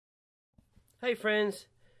Hey friends,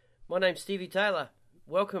 my name's Stevie Taylor.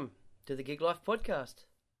 Welcome to the Gig Life Podcast.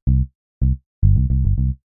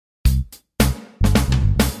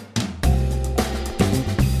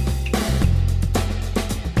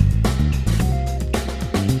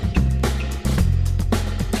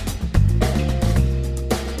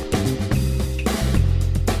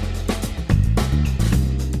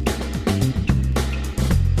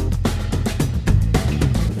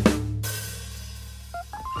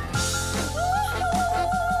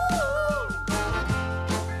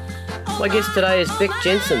 My guest today is Bek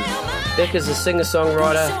Jensen. Bek is a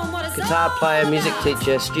singer-songwriter, guitar player, music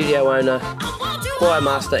teacher, studio owner, choir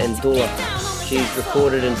master and doula. She's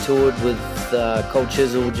recorded and toured with Cold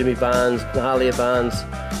Chisel, Jimmy Barnes, Mahalia Barnes,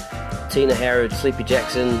 Tina Harrod, Sleepy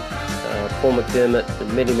Jackson, Paul McDermott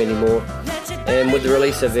and many, many more. And with the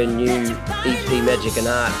release of her new EP, Magic and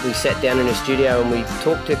Art, we sat down in her studio and we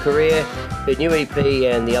talked her career, her new EP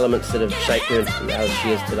and the elements that have shaped her into how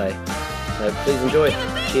she is today. So please enjoy.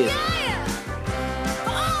 Cheers.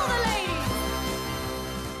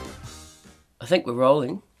 I think we're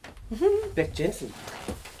rolling. Bek Jensen.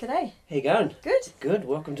 G'day. How you going? Good. Good.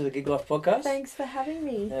 Welcome to the Gig Life Podcast. Thanks for having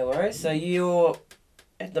me. No worries. So you're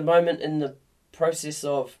at the moment in the process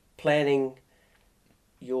of planning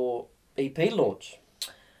your EP launch.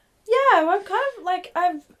 Yeah, I'm kind of like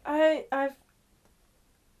I've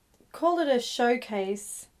called it a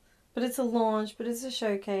showcase, but it's a launch, but it's a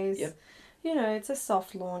showcase. Yep. You know, it's a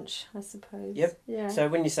soft launch, I suppose. Yep. Yeah. So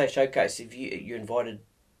when you say showcase, have you invited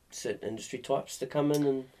certain industry types to come in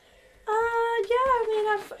and?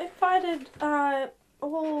 I've invited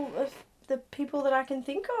all of the people that I can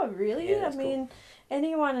think of, really. Yeah, that's cool.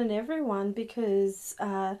 Anyone and everyone, because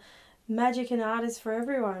Magic and Art is for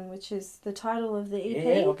Everyone, which is the title of the EP.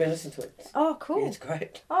 Yeah, I've been listening to it. Oh, cool. Yeah, it's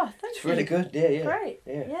great. Oh, thank you. It's really good. Yeah. Great.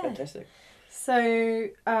 Yeah, fantastic. So,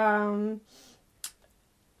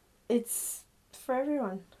 it's for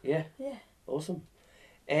everyone. Yeah. Yeah. Awesome.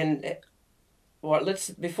 And right,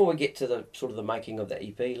 before we get to the sort of the making of the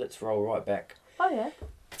EP, let's roll right back. Oh yeah.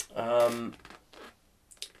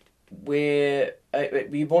 Were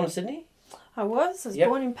you born in Sydney? I was Yep.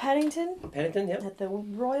 born in Paddington. Paddington, yep. At the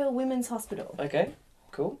Royal Women's Hospital. Okay,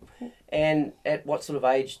 cool. And at what sort of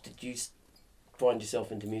age did you find yourself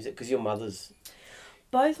into music? Because your mother's...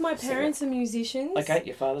 Both my parents are musicians. Okay,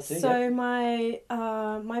 your father too. So yep. my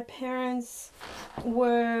parents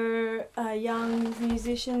were young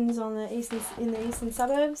musicians in the eastern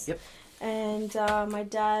suburbs. Yep. And my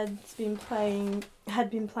dad's had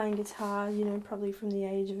been playing guitar, probably from the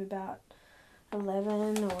age of about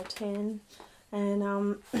 11 or 10.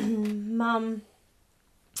 And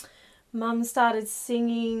Mum started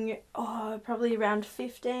singing probably around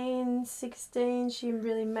 15, 16. She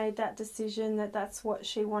really made that decision that that's what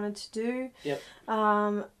she wanted to do. Yep.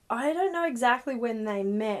 I don't know exactly when they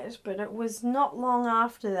met, but it was not long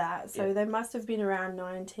after that. So Yep. they must have been around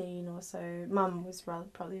 19 or so. Mum was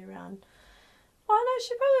probably around... Oh, no,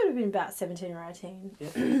 she probably would have been about 17 or 18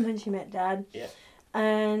 Yep. when she met Dad. Yeah.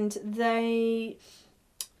 And they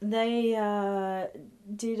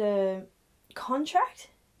did a contract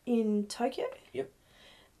in Tokyo. Yep.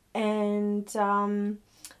 And was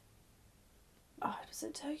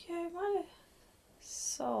it Tokyo? Might have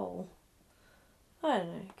Seoul. I don't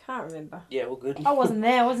know. Can't remember. Yeah, all good. I wasn't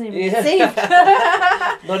there. I wasn't even Yeah. conceived.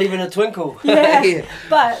 Not even a twinkle. Yeah.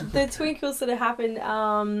 But the twinkle sort of happened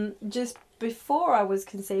just before I was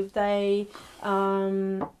conceived. They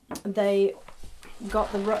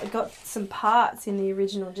got some parts in the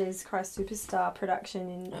original Jesus Christ Superstar production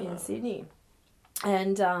in Sydney,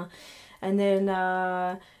 and then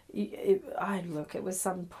it was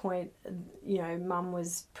some point, Mum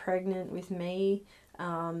was pregnant with me,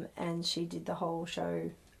 and she did the whole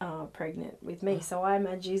show pregnant with me, so I'm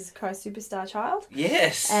a Jesus Christ Superstar child.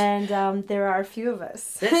 Yes. And there are a few of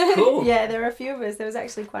us. That's cool. Yeah, there are a few of us. There was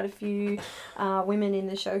actually quite a few women in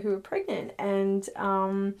the show who were pregnant, and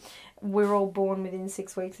we're all born within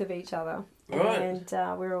 6 weeks of each other. Right. And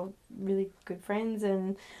we're all really good friends,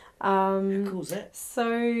 and how cool is that?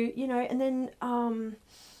 so, and then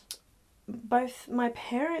both my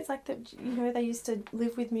parents, they used to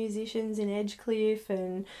live with musicians in Edgecliff,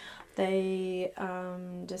 and they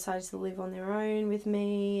decided to live on their own with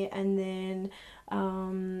me, and then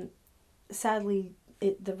sadly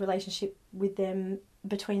the relationship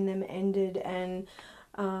between them ended, and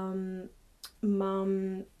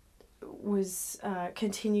Mum was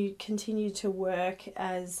continued to work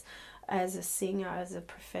as a singer, as a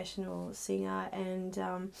professional singer, and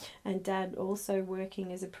Dad also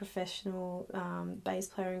working as a professional bass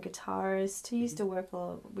player and guitarist. He used to work a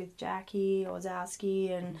lot with Jackie Ozowski,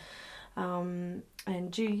 and and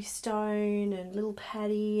Judy Stone and Little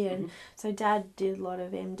Patty, and so Dad did a lot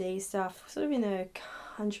of MD stuff, sort of in the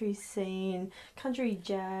country scene, country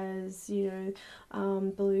jazz,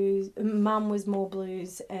 blues. Mum was more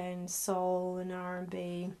blues and soul and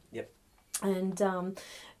R&B. Yep. And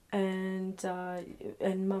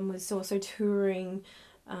Mum was also touring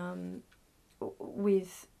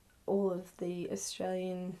with all of the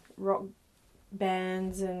Australian rock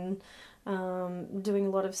bands and doing a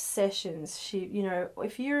lot of sessions. She,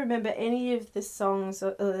 if you remember any of the songs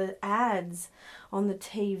or the ads on the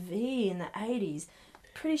TV in the 80s,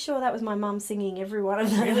 pretty sure that was my mum singing every one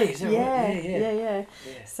of them. Really? Is that right?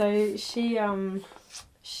 Yeah. So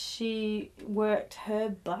she worked her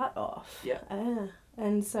butt off. Yeah.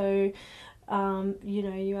 And so,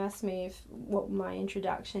 you asked me what my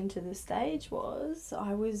introduction to the stage was.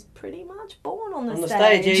 I was pretty much born on the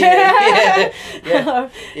stage. Yeah.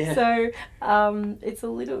 So, it's a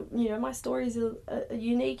little, my stories are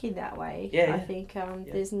unique in that way. Yeah. I think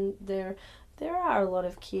there are a lot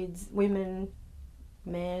of kids, women,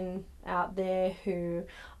 men out there who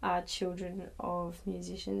are children of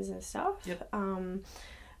musicians and stuff. Yep.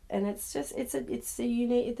 And it's just it's a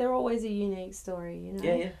unique. They're always a unique story,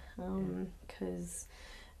 Yeah. Because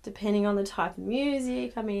depending on the type of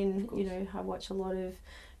music, I mean, I watch a lot of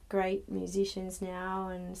great musicians now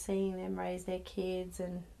and seeing them raise their kids,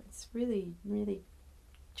 and it's really, really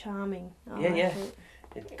charming. I like it.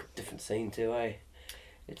 It's a different scene too, eh?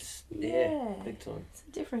 It's big time. It's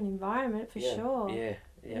a different environment for sure.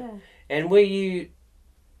 Yeah. And were you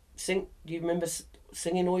do you remember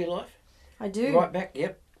singing all your life? I do. Right back,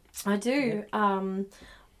 yep. I do.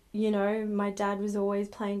 Yep. My dad was always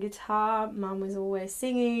playing guitar. Mum was always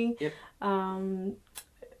singing. Yep.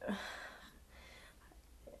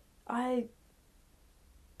 I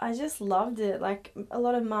just loved it. Like, a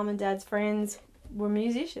lot of Mum and Dad's friends were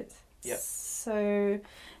musicians. Yep. So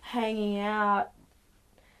hanging out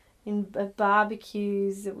in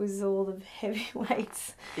barbecues, it was all the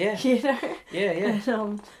heavyweights. Yeah. Yeah.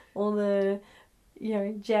 And all the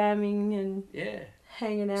jamming and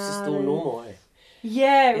hanging out. It's just all normal, eh?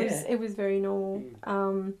 Yeah, it was very normal.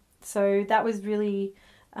 So that was really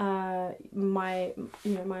my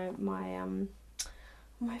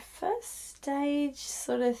first stage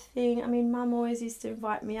sort of thing. I mean, Mum always used to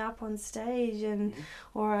invite me up on stage, and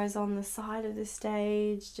or I was on the side of the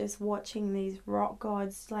stage just watching these rock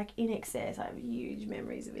gods, like In Excess. I have huge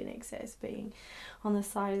memories of In Excess, being on the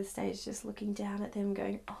side of the stage just looking down at them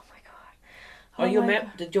going, oh my God.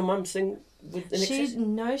 Did your mum sing with In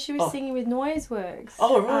Excess? She was singing with Noiseworks.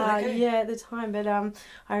 Oh, right, okay. Yeah, at the time. But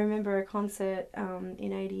I remember a concert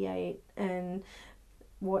in 88 and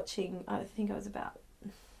watching, I think I was about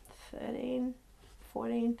 13,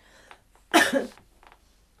 14. No,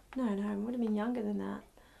 I would have been younger than that.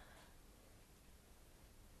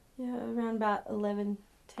 Yeah, around about 11,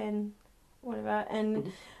 10, whatever.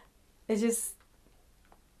 And it's just,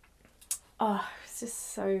 it's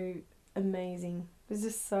just so amazing. It was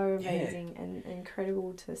just so amazing and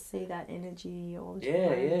incredible to see that energy all the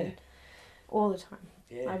time. Yeah. All the time.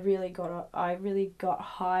 Yeah. I really got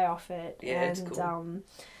high off it. Yeah, and it's cool.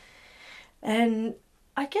 And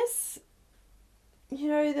I guess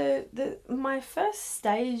my first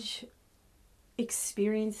stage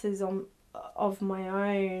experiences of my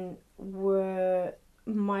own were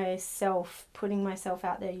myself putting myself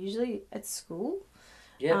out there, usually at school.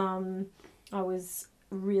 Yeah. I was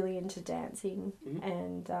really into dancing,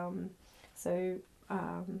 and so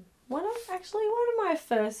one of my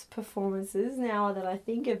first performances, now that I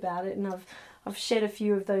think about it, and I've shed a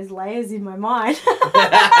few of those layers in my mind,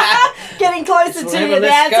 getting closer to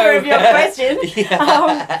the answer of your question,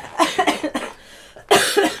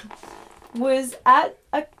 was at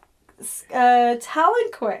a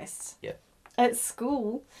talent quest at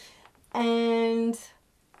school, and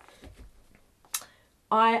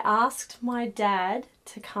I asked my dad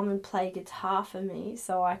to come and play guitar for me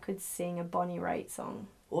so I could sing a Bonnie Raitt song.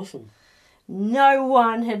 Awesome. No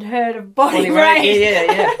one had heard of Bonnie Raitt.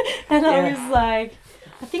 Yeah. And I was like,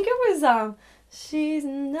 I think it was She's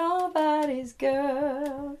Nobody's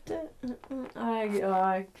Girl.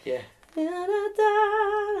 Yeah.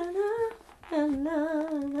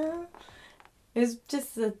 It was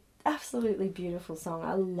just an absolutely beautiful song.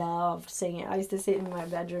 I loved singing it. I used to sit in my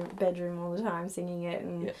bedroom all the time singing it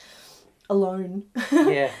and alone.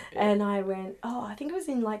 Yeah. And I went, I think it was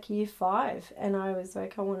in like year 5, and I was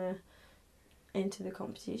like, I want to enter the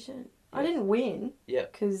competition. I didn't win. Yeah.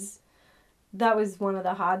 Because that was one of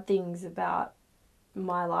the hard things about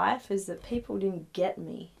my life, is that people didn't get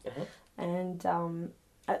me. Uh-huh. And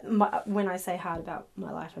when I say hard about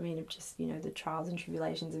my life, I mean just, you know, the trials and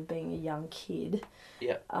tribulations of being a young kid.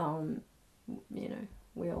 Yeah. You know,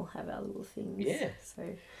 we all have our little things. Yeah. So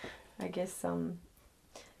I guess,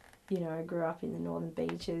 you know, I grew up in the Northern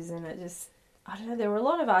Beaches, and it just, I don't know, there were a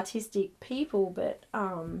lot of artistic people, but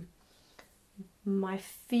my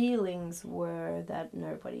feelings were that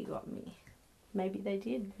nobody got me. Maybe they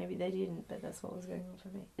did, maybe they didn't, but that's what was going on for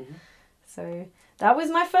me. Mm-hmm. So that was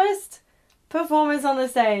my first performance on the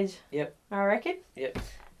stage. Yep. I reckon. Yep.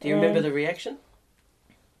 Do you remember the reaction?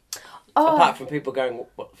 Oh, apart from people going,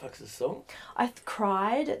 what the fuck's this song? I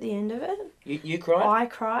cried at the end of it. You cried? I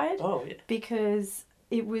cried. Oh, yeah. Because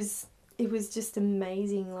it was just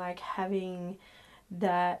amazing, like, having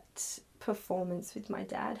that performance with my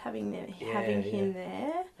dad, having him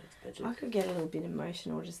there. I could get a little bit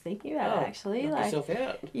emotional just thinking about it, actually. Knock yourself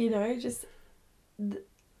out. You know, just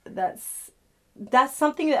that's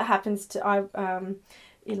something that happens to a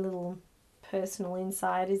little personal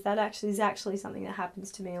insight is actually something that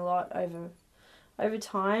happens to me a lot over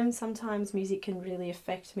time. Sometimes music can really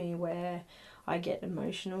affect me where I get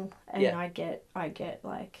emotional and I get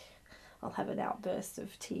like, I'll have an outburst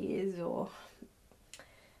of tears, or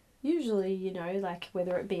usually, you know, like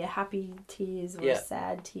whether it be a happy tears or a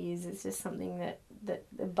sad tears, it's just something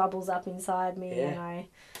that bubbles up inside me, and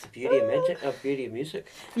it's the beauty of magic, beauty of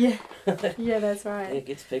music. Yeah, yeah, that's right. It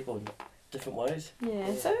gets people in different ways.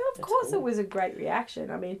 Yeah, so of course it was a great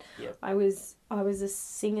reaction. I mean, I was a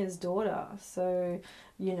singer's daughter, so,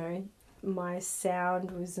 you know, my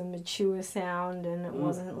sound was a mature sound, and it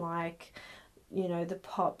wasn't like, you know, the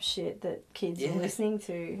pop shit that kids were listening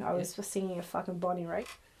to. I was singing a fucking Bonnie Raitt.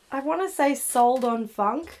 I want to say Sold on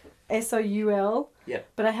Funk, SOUL,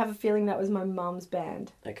 but I have a feeling that was my mum's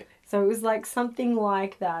band. Okay. So it was like something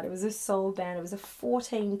like that. It was a soul band. It was a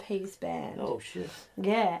 14-piece band. Oh, shit.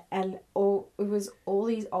 Yeah, and it was all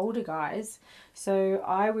these older guys. So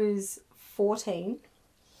I was 14,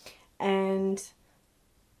 and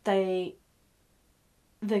one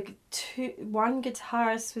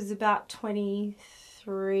guitarist was about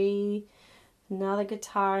 23, another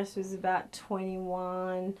guitarist was about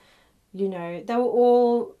 21. You know, they were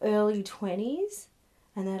all early 20s,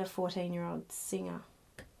 and they had a 14-year-old singer.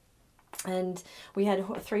 And we had a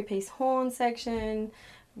 3-piece horn section.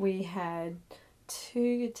 We had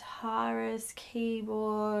 2 guitarists,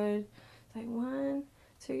 keyboard, like 1,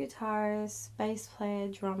 2 guitarists, bass player,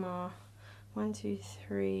 drummer, 1, 2,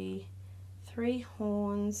 3, 3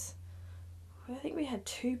 horns. I think we had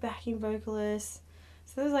 2 backing vocalists.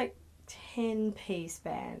 So there was like 10-piece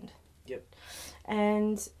band. Yep.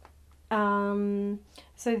 And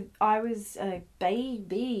so I was a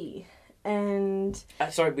baby. And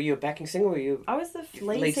sorry, were you a backing singer, or were you? I was the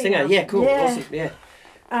lead singer. Yeah, cool, awesome, yeah.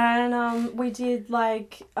 And we did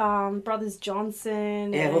like Brothers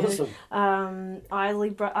Johnson. Yeah, and, awesome.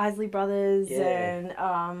 Isley Brothers,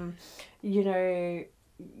 and you know,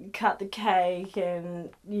 Cut the Cake,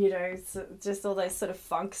 and you know, just all those sort of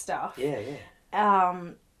funk stuff. Yeah,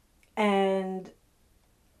 yeah. And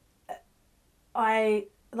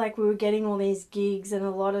we were getting all these gigs, and a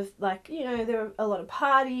lot of, like, you know, there were a lot of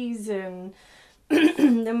parties, and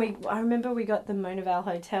then I remember we got the Mona Vale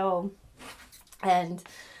Hotel, and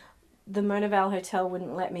the Mona Vale Hotel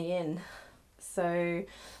wouldn't let me in. So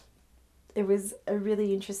it was a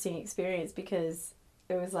really interesting experience, because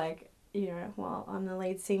it was like, you know, well, I'm the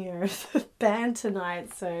lead singer of the band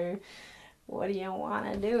tonight, so what do you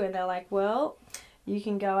want to do? And they're like, well, you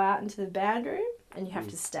can go out into the band room, and you have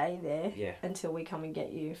to stay there until we come and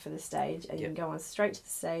get you for the stage, and you can go on straight to the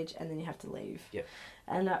stage, and then you have to leave. Yep.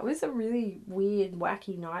 And it was a really weird,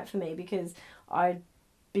 wacky night for me, because I'd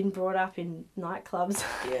been brought up in nightclubs.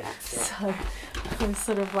 Yeah. So it was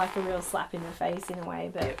sort of like a real slap in the face in a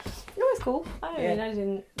way, but it was cool. I mean, I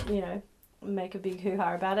didn't, you know, make a big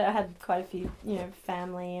hoo-ha about it. I had quite a few, you know,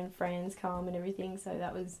 family and friends come and everything, so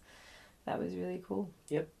that was really cool.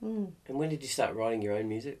 Yep. And when did you start writing your own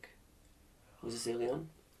music? Was this early on?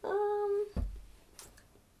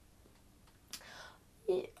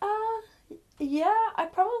 Yeah, I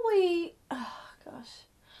probably,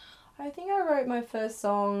 I think I wrote my first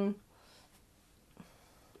song,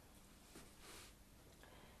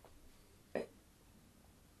 it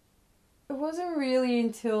wasn't really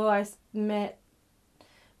until I met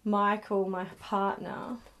Michael, my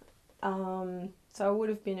partner, so I would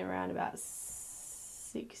have been around about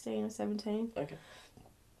 16 or 17. Okay.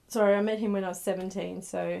 Sorry, I met him when I was 17,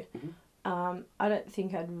 so I don't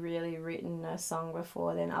think I'd really written a song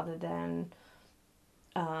before then, other than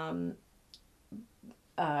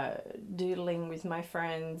doodling with my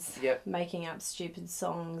friends, making up stupid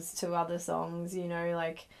songs to other songs, you know,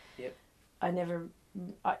 like I never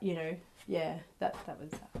you know, yeah, that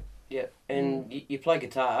was that. Yeah, and you play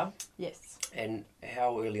guitar. Yes. And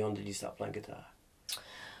how early on did you start playing guitar?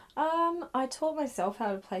 I taught myself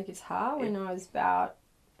how to play guitar when I was about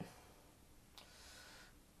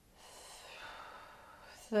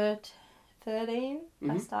 13.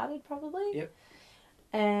 I started probably. Yep.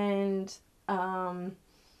 And I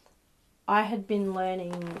had been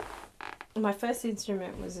learning. My first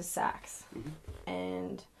instrument was a sax,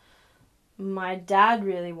 and my dad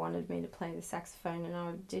really wanted me to play the saxophone, and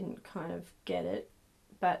I didn't kind of get it,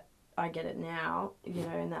 but I get it now, you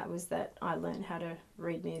know, and that was that I learned how to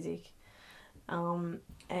read music, and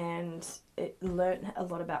it learned a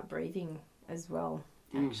lot about breathing as well,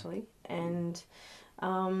 actually, and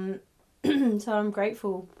so I'm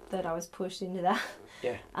grateful that I was pushed into that.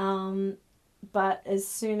 Yeah. But as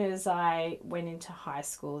soon as I went into high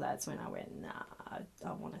school, that's when I went, nah,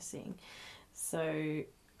 I want to sing. So,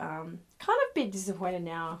 kind of a bit disappointed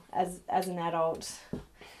now as an adult.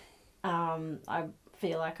 I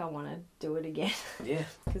feel like I want to do it again. Yeah.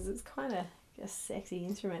 Because it's kind of a sexy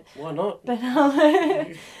instrument. Why not? But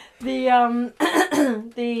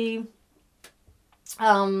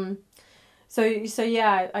so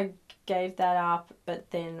yeah, I gave that up, but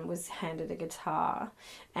then was handed a guitar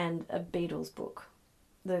and a Beatles book,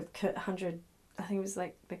 the 100. I think it was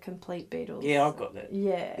like the complete Beatles. Yeah, I've got that.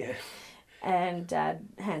 Yeah. Yeah. And Dad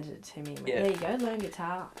handed it to me. And went, there you go, learn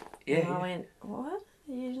guitar. Yeah. And I went, what?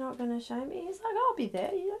 You're not going to show me? He's like, I'll be there.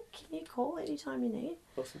 Can you call anytime you need?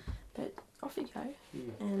 Awesome. But off you go.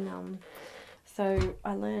 And so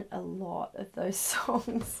I learnt a lot of those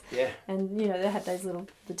songs. Yeah. And, you know, they had those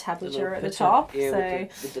the tablature at the top. Yeah, so,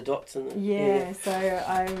 with the dots in it. Yeah, so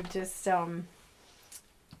I would just,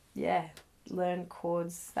 learn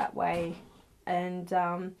chords that way. And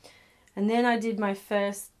then I did my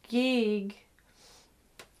first gig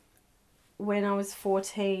when I was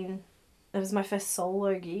 14. It was my first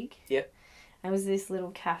solo gig. Yep. It was this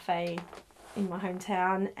little cafe in my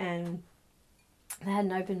hometown, and they had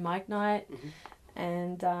an open mic night,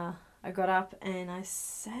 and I got up and I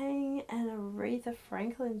sang an Aretha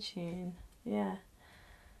Franklin tune. Yeah.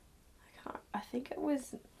 I think it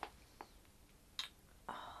was...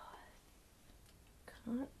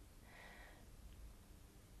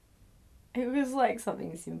 It was like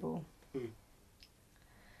something simple.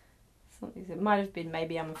 It might have been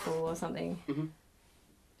Maybe I'm a Fool or something.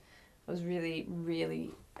 I was really,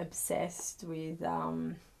 really obsessed with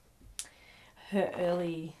her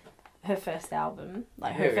first album,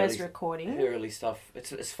 like her first recording. Her early stuff.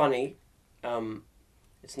 It's funny.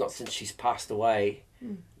 It's not since she's passed away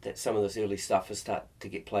that some of this early stuff has started to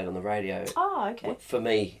get played on the radio. Oh, okay. But for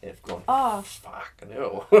me, I've gone, fucking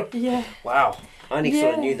hell. Yeah. Wow. I only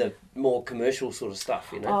sort of knew the more commercial sort of stuff,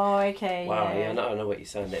 you know. Oh, okay. Wow, yeah, I know what you're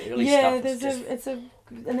saying. That early stuff is just... it's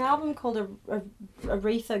an album called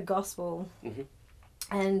Aretha Gospel.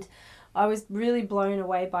 And I was really blown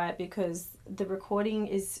away by it because the recording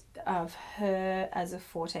is of her as a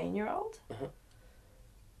 14-year-old.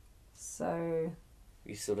 So...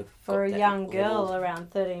 You sort of for a young girl around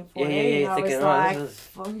 13, 14, I was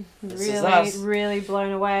like really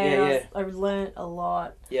blown away. I learnt a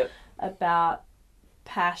lot about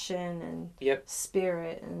passion and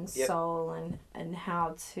spirit and soul and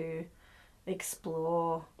how to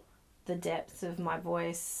explore the depths of my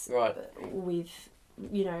voice with,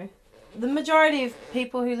 you know, the majority of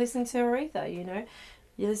people who listen to Aretha, you know.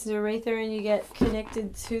 You listen to Aretha and you get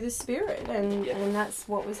connected to the spirit, and that's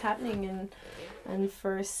what was happening. And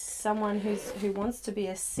for someone who wants to be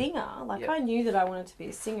a singer, like I knew that I wanted to be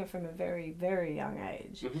a singer from a very, very young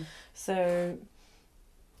age. So,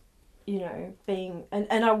 you know,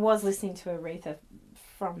 and I was listening to Aretha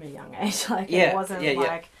from a young age. Like it wasn't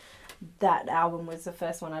like that album was the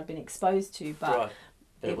first one I'd been exposed to, but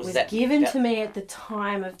it was given to me at the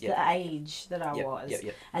time of the age that I was.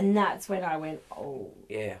 And that's when I went, oh.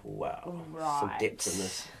 Yeah, wow. Right. Some depth in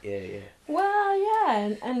this. Yeah. Well,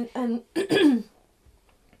 yeah, and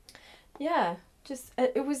yeah, just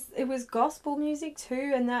it was gospel music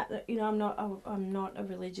too, and that, you know, I'm not a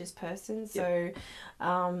religious person, so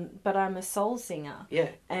but I'm a soul singer. Yeah.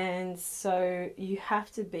 And so you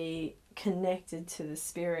have to be connected to the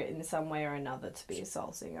spirit in some way or another to be a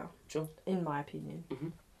soul singer. Sure. In my opinion.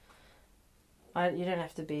 You don't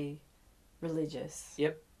have to be religious.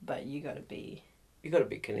 Yep. But you got to be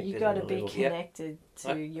connected. You got to be connected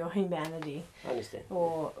to your humanity. I understand.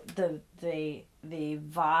 Or the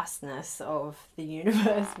vastness of the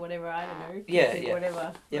universe, whatever, I don't know. Yeah.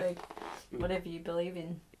 Whatever. Yep. Like, whatever you believe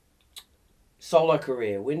in. Solo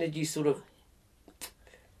career. When did you sort of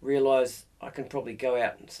realise I can probably go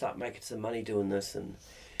out and start making some money doing this? And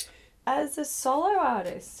As a solo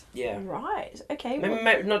artist? Yeah. Right, okay.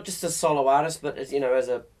 Maybe not just a solo artist, but as, as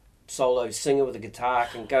a solo singer with a guitar,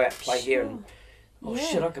 can go out and play here and,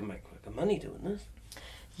 shit, I can make money doing this.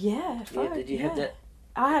 Yeah, fine. Yeah, did you have that?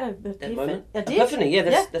 I had a that moment? I did. Epiphany,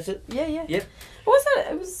 yeah, that's it. Yeah, yeah. Yep.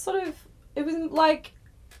 It was sort of, it was like,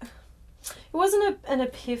 it wasn't an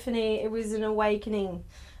epiphany, it was an awakening.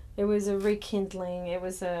 It was a rekindling. It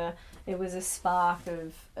was a spark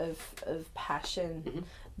of passion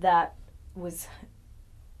that was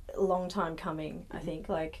a long time coming, I think.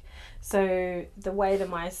 Like, so the way that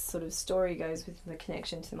my sort of story goes with the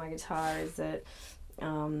connection to my guitar is that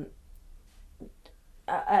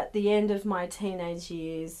at the end of my teenage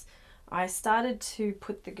years, I started to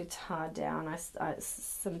put the guitar down.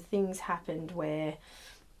 Some things happened where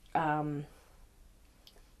I've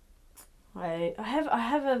had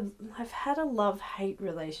a love-hate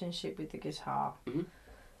relationship with the guitar.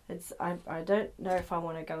 It's I don't know if I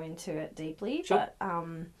want to go into it deeply, sure. But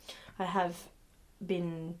I have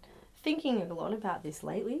been thinking a lot about this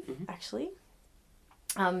lately, actually.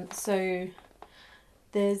 So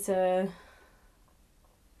there's a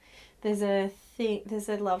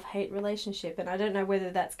love-hate relationship, and I don't know whether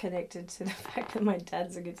that's connected to the fact that my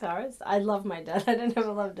dad's a guitarist. I love my dad. I don't have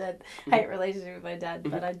a love-hate relationship with my dad,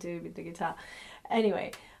 but I do with the guitar.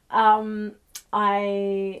 Anyway, I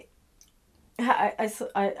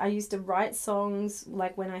used to write songs.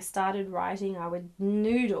 Like, when I started writing, I would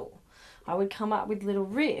noodle. I would come up with little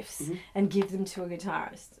riffs and give them to a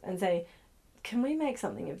guitarist and say, can we make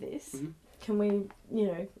something of this? Can we,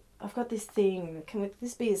 I've got this thing, can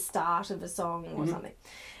this be a start of a song or something?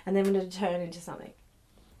 And then it would turn into something.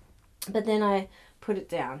 But then I put it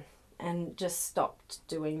down and just stopped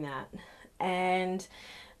doing that. And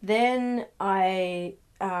then I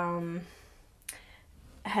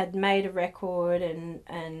had made a record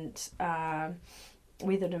and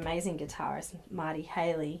with an amazing guitarist, Marty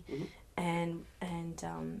Haley, and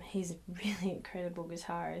he's a really incredible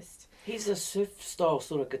guitarist. He's a surf style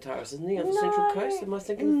sort of guitarist, isn't he? On the Central Coast, am I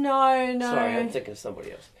thinking? No. Sorry, I'm thinking of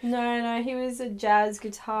somebody else. No, he was a jazz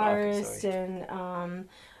guitarist,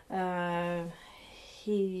 and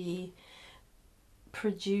he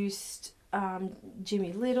produced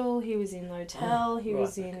Jimmy Little. He was in L'Hotel. He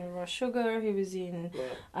was in Raw Sugar. He was in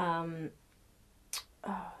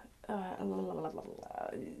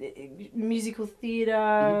musical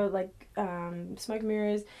theatre, like Smoke and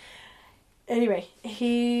Mirrors. Anyway,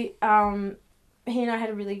 he and I had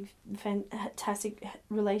a really fantastic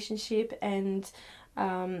relationship, and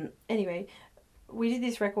anyway, we did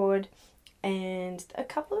this record, and a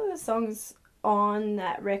couple of the songs on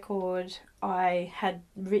that record, I had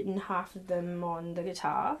written half of them on the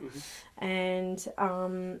guitar, and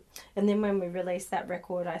then when we released that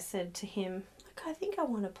record, I said to him, "Look, I think I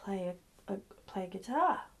want to play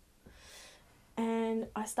guitar," and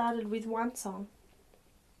I started with one song.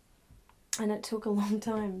 And it took a long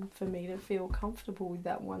time for me to feel comfortable with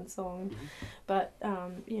that one song. But,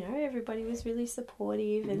 everybody was really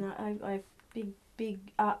supportive, and I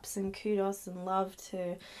big ups and kudos and love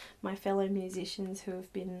to my fellow musicians who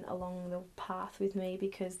have been along the path with me,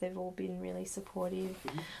 because they've all been really supportive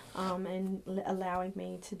and allowing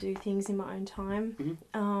me to do things in my own time.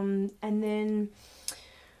 And then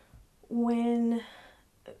when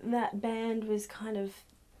that band was kind of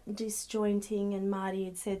disjointing and Marty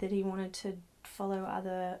had said that he wanted to follow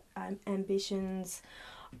other ambitions,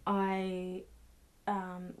 I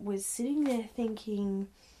was sitting there thinking,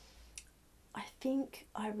 I think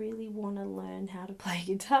I really want to learn how to play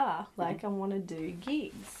guitar. Like, I want to do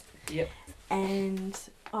gigs. Yep. And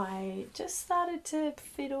I just started to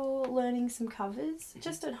fiddle, learning some covers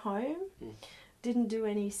just at home. Didn't do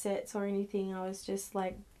any sets or anything. I was just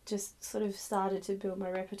sort of started to build my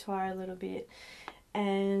repertoire a little bit.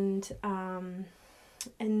 And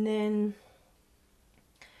then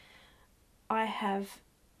I have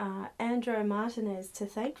Andrew Martinez to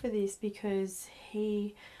thank for this, because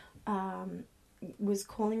he was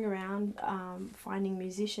calling around finding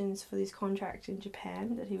musicians for this contract in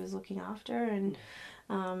Japan that he was looking after, and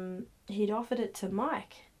he'd offered it to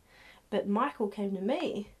Mike, but Michael came to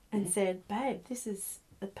me and said, "Babe, this is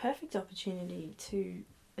the perfect opportunity to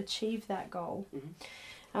achieve that goal."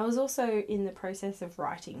 I was also in the process of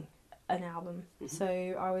writing an album,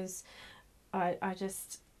 so I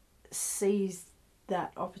just seized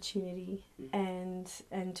that opportunity and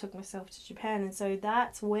took myself to Japan. And so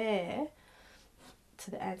that's where,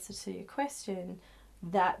 to the answer to your question,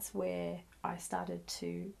 that's where I started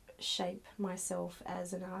to shape myself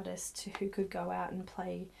as an artist who could go out and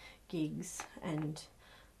play gigs and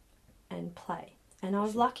play. And I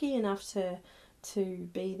was lucky enough to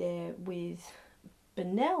be there with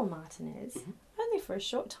Benel Martinez, only for a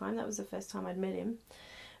short time. That was the first time I'd met him.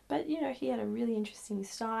 But, you know, he had a really interesting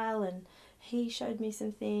style and he showed me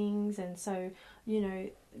some things. And so, you know,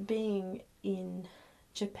 being in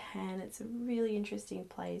Japan, it's a really interesting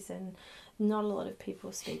place and not a lot of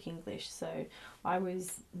people speak English. So I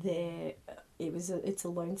was there. It's a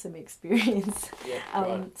lonesome experience. Yeah,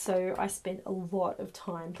 right. So I spent a lot of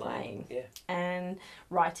time playing and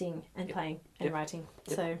writing and playing and writing.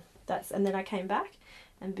 Yep. So and then I came back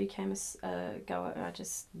and became a goer. I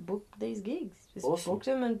just booked these gigs. Just awesome.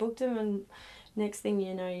 booked them and next thing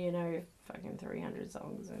you know, fucking 300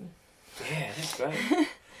 songs and. Yeah, that's great.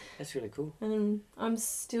 That's really cool. And I'm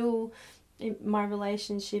still, my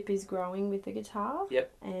relationship is growing with the guitar.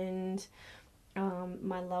 Yep. And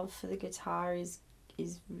my love for the guitar is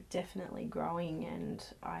definitely growing, and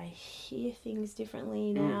I hear things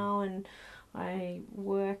differently now, and I'm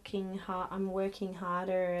working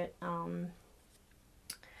harder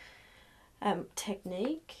at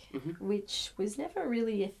technique, which was never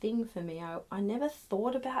really a thing for me. I never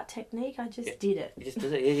thought about technique. I just did it. You just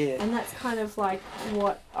did it, yeah. And that's kind of like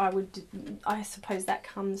what I would do. I suppose that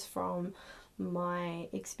comes from my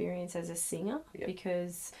experience as a singer,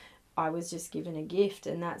 because I was just given a gift,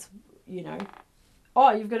 and that's, you know,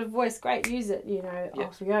 oh, you've got a voice, great, use it, you know,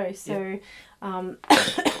 off we go. So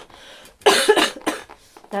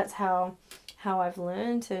that's how I've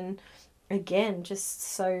learned, and again, just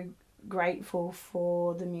so grateful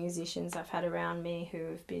for the musicians I've had around me who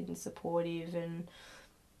have been supportive and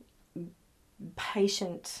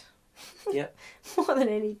patient. Yep. More than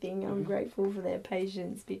anything, I'm grateful for their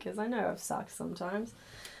patience, because I know I've sucked sometimes,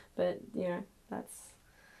 but you know,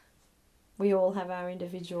 we all have our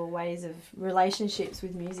individual ways of relationships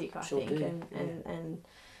with music, I think, and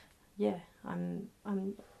yeah,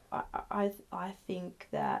 I think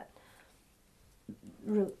that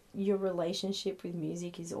your relationship with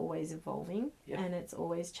music is always evolving, and it's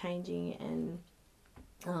always changing, and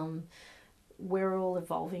we're all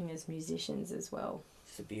evolving as musicians as well.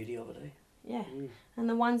 It's the beauty of it, eh? Yeah. And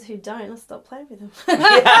the ones who don't, I'll stop playing with them.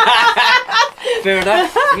 Fair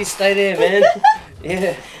enough. You stay there, man.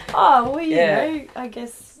 Yeah. Oh, well, you know, I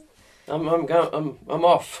guess I'm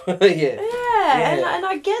off. Yeah. And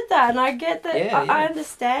I get that, and I get that. Yeah, I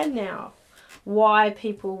understand now why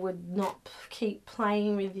people would not keep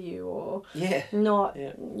playing with you, or not.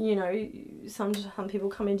 You know, some people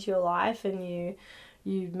come into your life and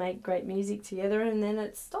you make great music together, and then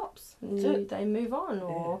it stops. And they move on,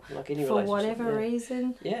 or like any for whatever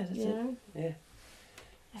reason. Yeah, that's it. Yeah,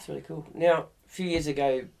 that's really cool. Now, a few years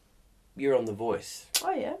ago, you're on The Voice.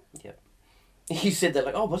 Oh yeah. Yep. You said that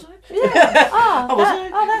like, oh, was I? Yeah. Oh, was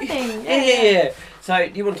I? Oh, that thing. Yeah. So,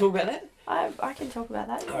 do you want to talk about that? I can talk about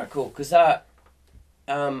that. All right, cool. Because I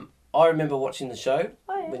remember watching the show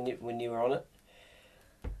when you were on it,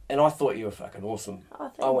 and I thought you were fucking awesome. Oh,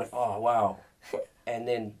 thanks. I went, oh wow, and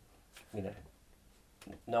then, you know,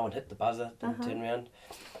 no one hit the buzzer, didn't turn around.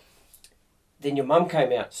 Then your mum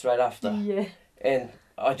came out straight after. Yeah. And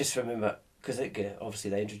I just remember, because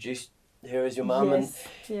obviously they introduced her as your mum,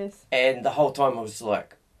 yes. And the whole time I was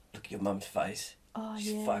like, look at your mum's face. Oh,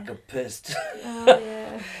 She's fucking pissed. Oh,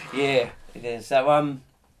 yeah. Yeah. So,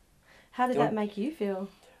 how did that make you feel?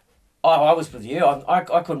 I was with you. I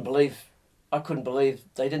couldn't believe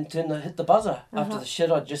they didn't hit the buzzer after the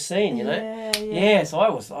shit I'd just seen, you know? Yeah, so I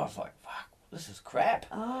was like, fuck, this is crap.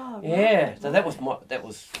 Oh, right. Yeah, so that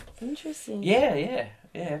was interesting. Yeah,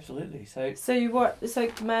 absolutely. So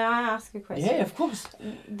may I ask a question? Yeah, of course.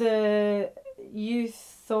 You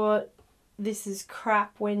thought this is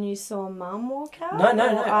crap when you saw Mum walk out?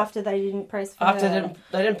 No. After they didn't press for her?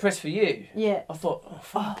 They didn't press for you. Yeah. I thought, oh,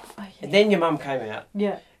 fuck. Oh, okay. And then your mum came out.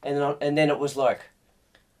 Yeah. And then it was like,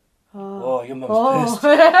 oh, your mum's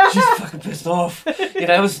pissed. She's fucking pissed off. You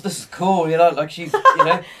know, this is cool. You know, like she's, you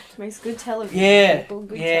know. Makes good television. Yeah,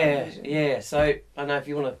 television. yeah. So I don't know if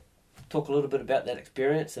you want to talk a little bit about that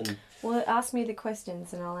experience and. Well, ask me the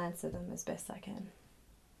questions and I'll answer them as best I can.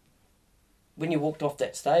 When you walked off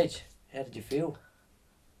that stage, how did you feel?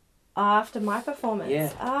 After my performance?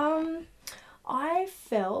 Yeah. I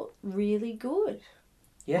felt really good.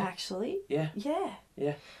 Yeah. Actually. Yeah. Yeah.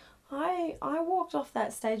 Yeah. I walked off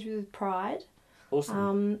that stage with pride.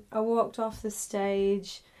 Awesome. I walked off the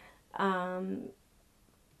stage. Do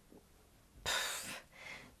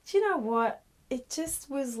you know what? It just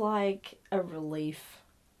was like a relief.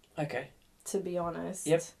 Okay. To be honest.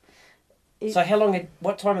 Yep. So how long?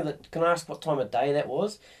 Can I ask what time of day that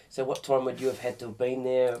was? So what time would you have had to have been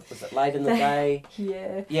there? Was it late in the day?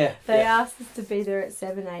 Yeah. Yeah. They asked us to be there at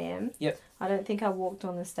 7 a.m. Yep. I don't think I walked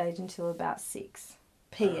on the stage until about 6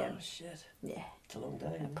 p.m. Oh shit. Yeah. It's a long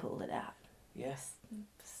day. I pulled it out. Yes.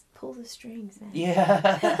 pull the strings, man.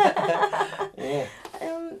 Yeah. Yeah.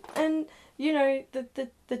 And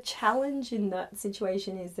the challenge in that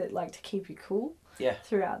situation is that, like, to keep you cool. Yeah.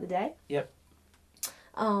 Throughout the day. Yep.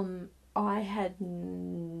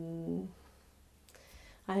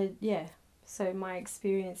 So my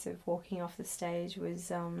experience of walking off the stage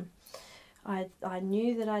was, I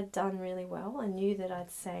knew that I'd done really well. I knew that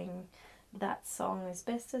I'd sang that song as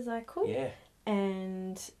best as I could. Yeah.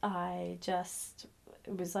 And I just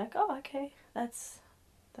was like, oh, okay, that's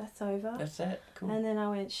over. That's it. Cool. And then I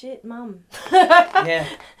went, shit, Mum. Yeah.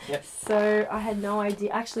 Yep. So I had no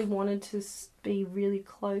idea. I actually wanted to be really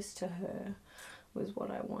close to her, was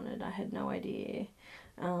what I wanted. I had no idea.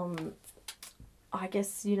 I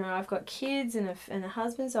guess, I've got kids and a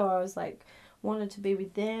husband, so I was like, wanted to be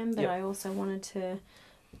with them, but I also wanted to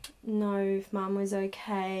know if Mum was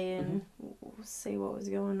okay and see what was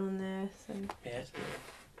going on there. So yeah, that's good.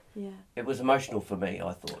 Yeah. It was emotional for me,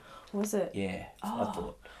 I thought. Was it? Yeah, oh, I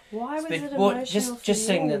thought. Why was it emotional for just you?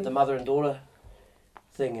 seeing that the mother and daughter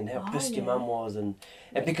thing and how pissed your mum was, and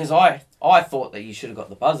because I thought that you should have got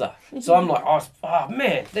the buzzer, so I'm like, oh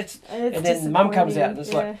man, that's, and then Mum comes out and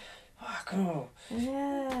it's like, fuck, oh.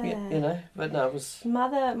 Yeah. But no, it was.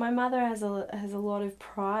 My mother has a lot of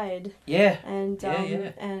pride. Yeah. And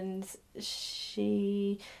and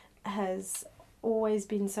she has always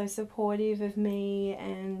been so supportive of me,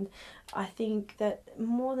 and I think that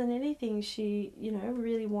more than anything she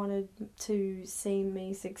really wanted to see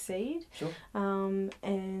me succeed. Sure.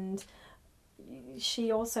 And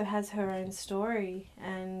she also has her own story,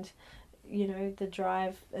 and the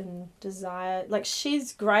drive and desire. Like,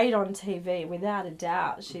 she's great on TV, without a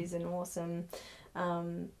doubt. She's an awesome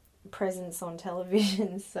presence on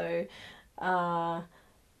television, so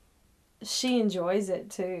she enjoys it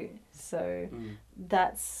too. So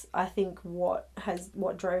that's, I think, what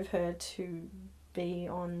drove her to be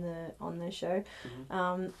on the show.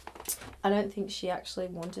 I don't think she actually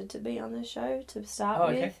wanted to be on the show to start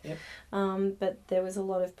with. Okay. Yep. But there was a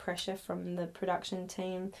lot of pressure from the production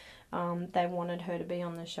team. They wanted her to be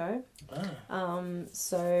on the show.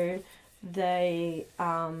 So they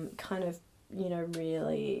kind of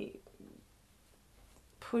really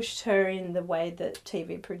pushed her in the way that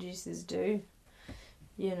TV producers do.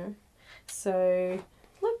 So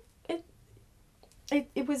look,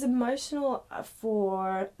 it was emotional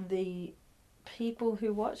for the people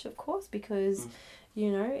who watch, of course, because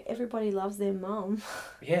everybody loves their mum.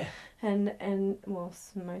 Yeah. And well,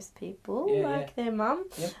 most people like their mum.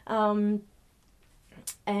 Yep.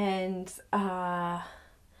 And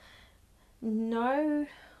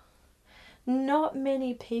not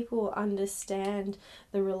many people understand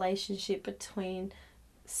the relationship between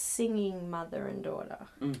singing mother and daughter.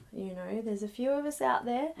 There's a few of us out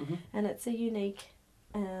there, and it's a unique,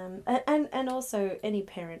 and also any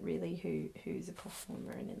parent really who's a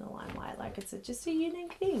performer and in the limelight, like, it's just a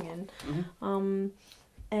unique thing,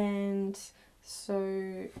 and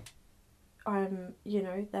so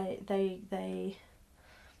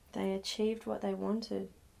they achieved what they wanted.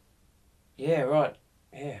 Yeah, right.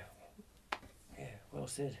 Yeah, well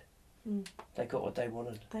said. They got what they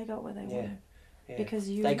wanted. They got what they wanted. Yeah. Because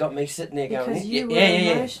they got me sitting there going, because you were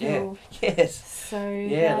emotional. Yeah. Yes. So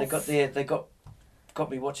they got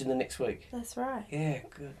me watching the next week. That's right. Yeah,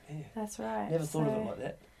 good. Yeah. That's right. Never thought of it like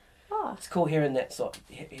that. Oh. It's cool hearing that side,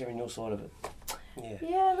 hearing your side of it. Yeah.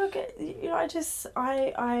 Yeah. Look,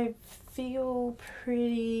 I feel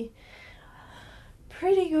pretty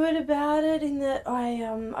good about it, in that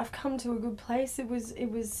I've come to a good place. It was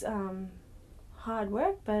hard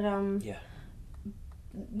work, but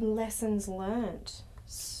lessons learned.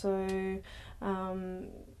 So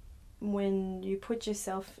when you put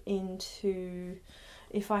yourself into,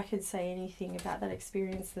 if I could say anything about that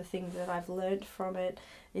experience, the thing that I've learned from it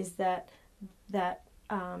is that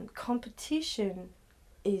competition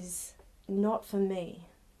is not for me.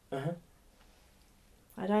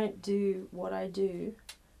 I don't do what I do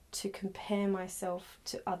to compare myself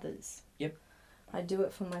to others. Yep. I do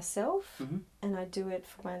it for myself, and I do it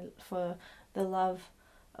for the love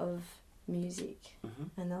of music,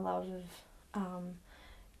 and the love of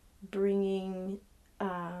bringing.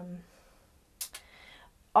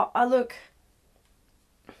 Look.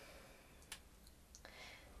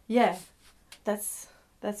 Yeah, that's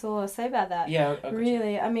all I'll say about that. Yeah,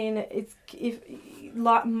 really. I mean,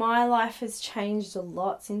 my life has changed a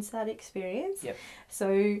lot since that experience. Yep.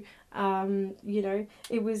 So,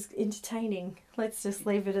 it was entertaining. Let's just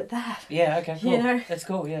leave it at that. Yeah. Okay. Cool. That's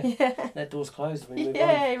cool. Yeah. That door's closed. We move on.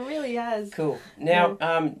 It really has. Cool. Now,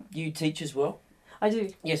 you teach as well. I do.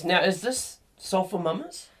 Yes. Now, is this Soul for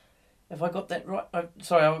Mamas? Have I got that right? I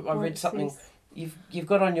read something You've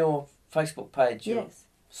got on your Facebook page. Yes.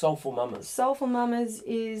 Soulful Mamas. Soulful Mamas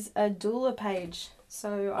is a doula page.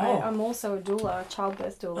 So I'm also a doula, a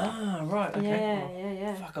childbirth doula. Ah, right. Okay.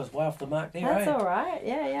 Yeah. Fuck, I was way off the mark there. That's all right.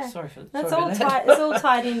 Yeah. Sorry for that's sorry all about tied. It's all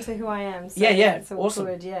tied into who I am. So yeah. It's all Awesome.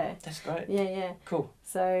 good. Yeah. That's great. Yeah. Cool.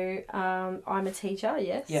 So I'm a teacher,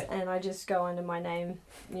 yes. Yeah. And I just go under my name,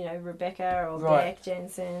 Rebecca or Right. Bek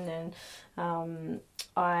Jensen, and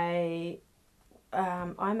I'm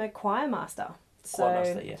a choir master. Choir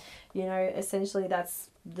master, yeah. Essentially that's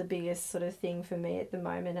the biggest sort of thing for me at the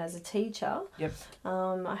moment as a teacher. Yep.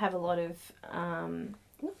 I have a lot of,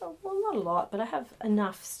 not a lot, but I have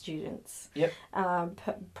enough students. Yep.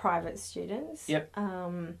 Private students. Yep.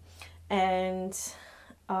 And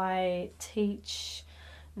I teach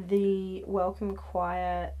the welcome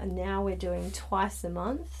choir, and now we're doing twice a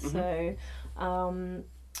month. Mm-hmm.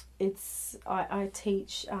 So I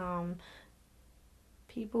teach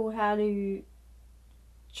people how to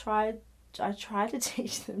I try to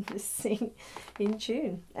teach them to sing in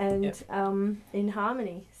tune and in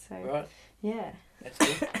harmony. So right. Yeah. That's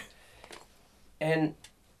good. And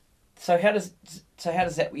so how does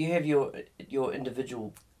that, you have your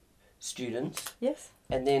individual students? Yes.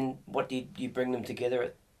 And then what do you bring them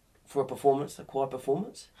together for a performance, a choir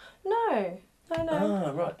performance? No.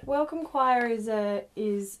 Ah, right. Welcome choir is a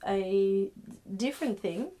different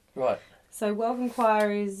thing. Right. So welcome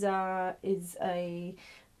choir is a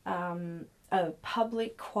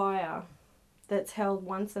public choir that's held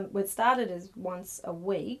it started as once a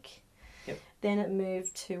week. Yep. Then it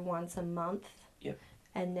moved to once a month. Yep.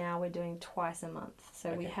 And now we're doing twice a month.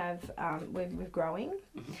 So we have we're growing.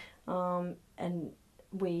 Mm-hmm. And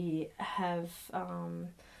we have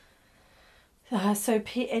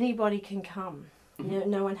anybody can come. Mm-hmm.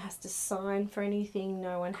 No one has to sign for anything.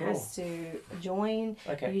 No one has to join.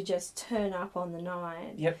 Okay. You just turn up on the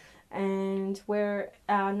night. Yep. And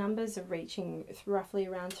our numbers are reaching roughly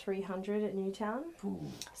around 300 at Newtown. Ooh.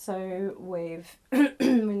 So we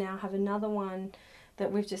now have another one that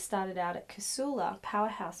we've just started out at Casula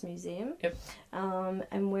Powerhouse Museum. Yep.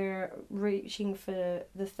 And we're reaching for the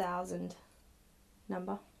 1,000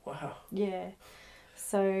 number. Wow. Yeah.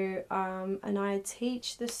 So and I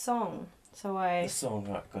teach the song. So the song,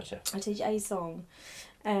 right? Gotcha. I teach a song,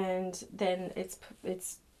 and then it's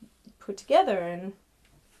put together and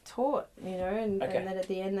taught, and then at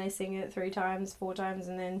the end they sing it 3 times, 4 times,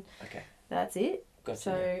 and then that's it. Gotcha.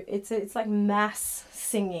 So it's like mass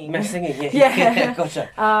singing. Mass singing, yeah. Yeah. Gotcha.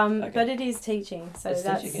 But it is teaching, so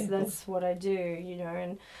that's what I do,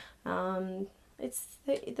 and it's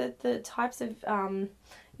the types of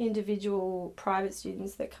individual private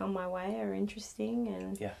students that come my way are interesting,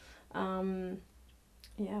 and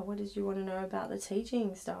what did you want to know about the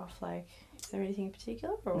teaching stuff? Like, is there anything in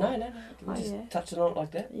particular? Or? No. We'll just touch on it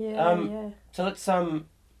like that. Yeah. So let's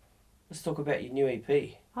talk about your new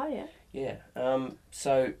EP. Oh yeah. Yeah.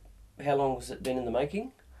 So how long has it been in the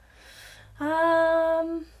making?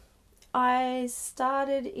 I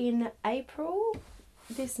started in April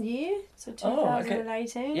this year, so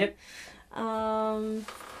 2018. Yep.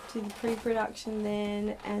 Did the pre-production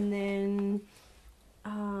then, and then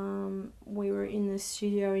we were in the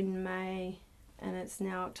studio in May, and it's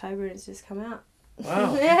now October and it's just come out.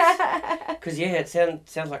 Wow. Because it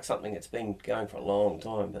sounds like something that's been going for a long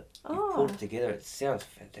time, but you pulled it together. It sounds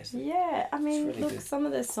fantastic. Yeah, I mean, really look, good. some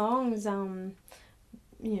of the songs, they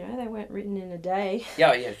weren't written in a day.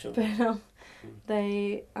 Yeah, sure. But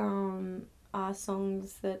they are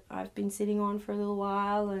songs that I've been sitting on for a little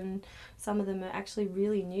while, and some of them are actually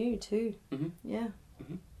really new too. Mm-hmm. Yeah.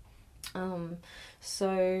 Mm-hmm.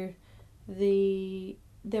 So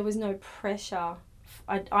there was no pressure.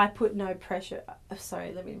 I put no pressure.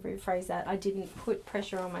 Sorry, let me rephrase that. I didn't put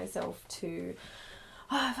pressure on myself to,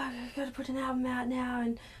 I've got to put an album out now,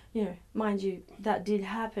 and mind you, that did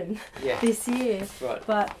happen this year. Right.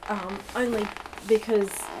 But only because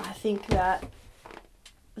I think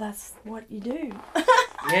that's what you do.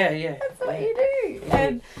 Yeah. That's what you do. Yeah.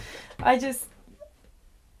 And I just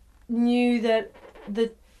knew that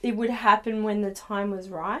it would happen when the time was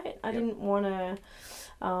right. I didn't want to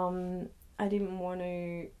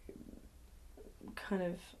kind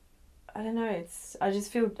of, I don't know, I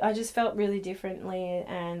just felt really differently,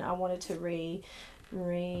 and I wanted to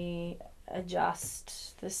readjust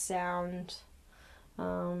the sound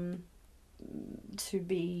to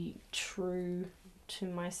be true to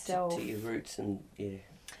myself. To your roots and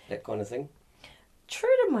that kind of thing. True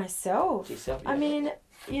to myself. Yourself, I mean,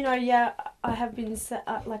 I have been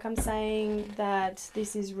like I'm saying that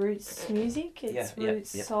this is roots music. It's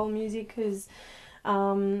roots soul music, because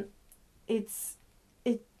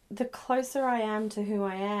the closer I am to who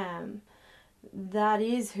I am, that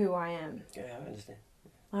is who I am. Yeah, I understand.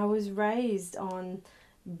 I was raised on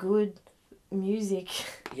good music.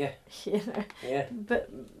 Yeah. You know. Yeah. But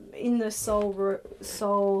in the soul,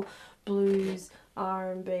 blues,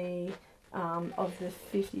 R&B of the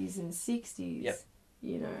 50s and 60s. Yep.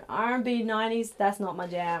 You know, R&B 90s, that's not my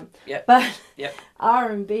jam. Yep. But Yep.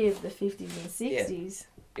 R&B of the 50s and 60s.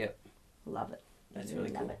 Yep. Love it. That's really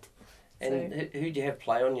love cool. it. And So, who do you have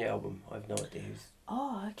play on your album? I have no idea who's.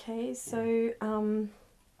 oh, okay. So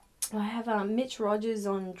I have Mitch Rogers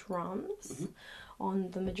on drums on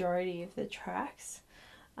the majority of the tracks.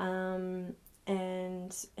 And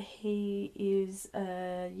he is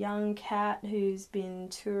a young cat who's been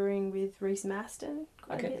touring with Reese Maston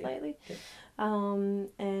quite a bit lately. Yep.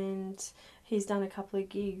 And he's done a couple of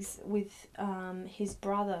gigs with his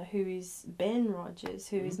brother, who is Ben Rogers,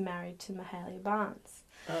 who is married to Mahalia Barnes.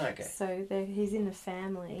 Oh, okay. So he's in the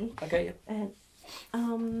family. Okay, yeah.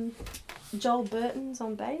 And Joel Burton's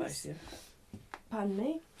on bass. Bass, yeah. Pardon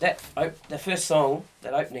me. The first song,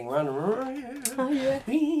 that opening run. Oh, yeah.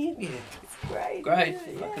 Yeah. It's great. Great.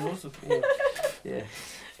 Yeah. Fucking awesome. Yeah.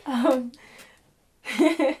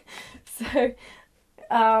 So,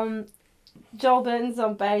 Joel Burton's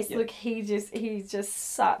on bass. Yep. Look, he's just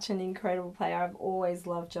such an incredible player. I've always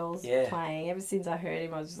loved Joel's playing. Ever since I heard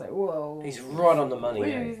him, I was just like, whoa. He's right on the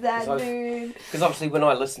money. Who's that dude? Because obviously when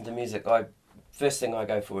I listen to music, first thing I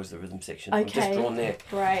go for is the rhythm section. Okay. I'm just drawn there.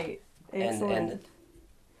 Great. Excellent.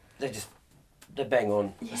 And they're bang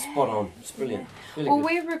on. They're spot on. It's brilliant. Yeah. Really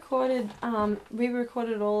We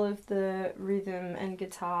recorded all of the rhythm and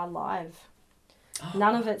guitar live. Oh.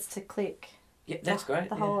 None of it's to click. Yeah, that's great.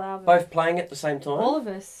 The whole album. Both playing at the same time? All of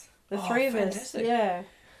us. The three of fantastic. us. Yeah.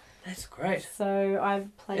 That's great. So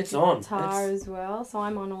I've played guitar as well. So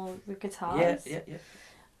I'm on all the guitars. Yeah.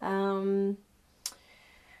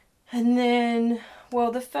 And then,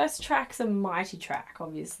 well, the first track's a mighty track,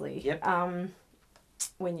 obviously. Yep.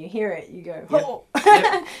 When you hear it, you go, oh!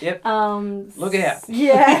 Yep. Look out.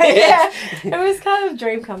 Yeah. It was kind of a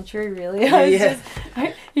dream come true, really. I was just,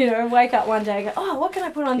 wake up one day and go, oh, what can I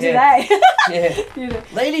put on today? Yeah.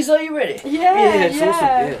 Ladies, are you ready? Yeah, it's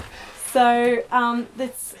awesome. Yeah.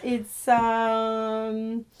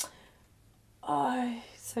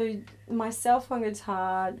 So myself on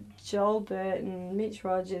guitar, Joel Burton, Mitch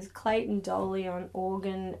Rogers, Clayton Doley on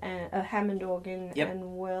organ and a Hammond organ and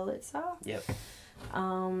Wurlitzer. Yep.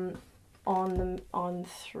 On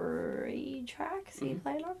 3 tracks he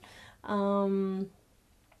played on.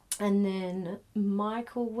 And then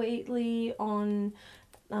Michael Wheatley on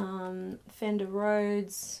Fender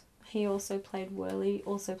Rhodes. He also played whirly,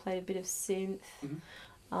 also played a bit of synth.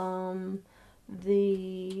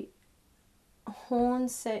 The horn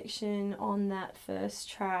section on that first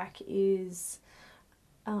track is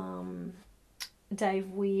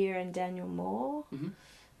Dave Weir and Daniel Moore.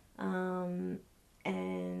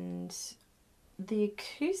 And the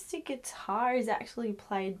acoustic guitar is actually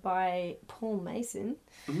played by Paul Mason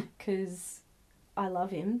because I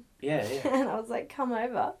love him. Yeah. And I was like, come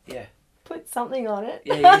over. Yeah. Put something on it.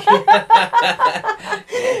 Yeah.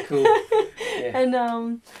 Yeah, cool. Yeah.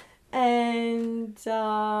 And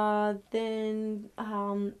then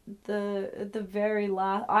the very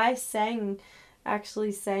last, I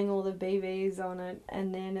actually sang all the BVs on it,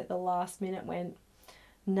 and then at the last minute went,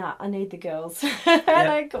 nah, I need the girls. And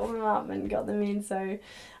I called them up and got them in. So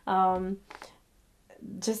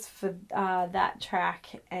just for that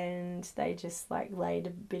track, and they just like laid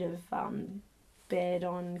a bit of bed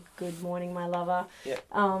on Good Morning My Lover.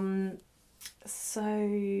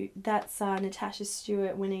 So that's Natasha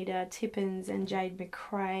Stewart, Juanita Tippins and Jade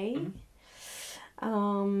McRae.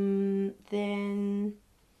 Then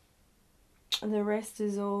the rest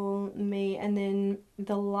is all me, and then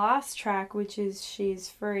the last track, which is She's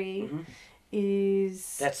Free,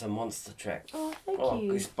 is... That's a monster track. Oh, thank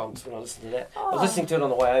you. Goosebumps when I listen to that. I was listening to it on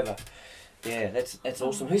the way over. Yeah, that's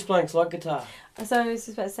awesome. Who's playing slide guitar? So I was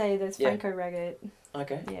just about to say there's Franco Raggett.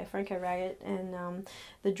 Okay. Yeah, Franco Raggett. And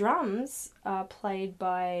the drums are played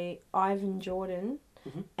by Ivan Jordan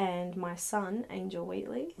and my son, Angel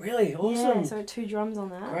Wheatley. Really? Awesome. Yeah, so 2 drums on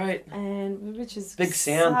that. Great. And which is big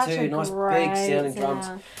sound such too. a Nice great big sounding drums.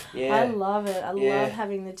 Yeah. I love it. I love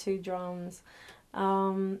having the 2 drums.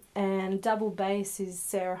 And double bass is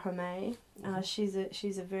Sarah Homey. She's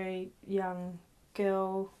a very young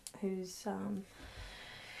girl who's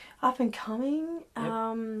up and coming.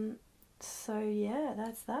 So yeah,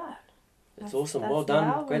 that's that. It's awesome. Well done.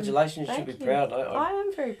 Congratulations. You should be proud. I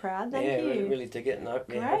am very proud. Thank you. Yeah, really dig it, and I hope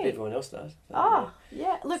everyone else does. So,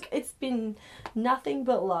 yeah. Look, it's been nothing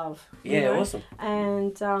but love. Yeah, awesome.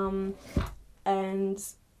 And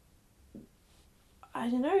I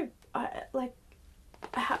don't know. I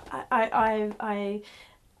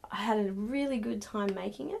had a really good time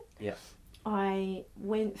making it. Yeah. I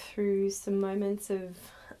went through some moments of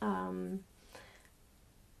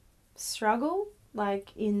struggle, like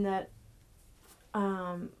in that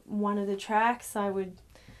one of the tracks I would,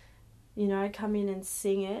 come in and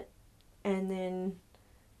sing it and then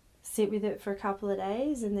sit with it for a couple of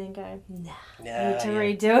days and then go, nah, need to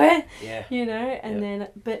redo it. Yeah. And then,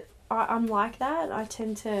 but I'm like that. I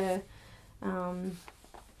tend to, I'm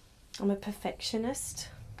a perfectionist.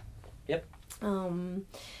 Yep.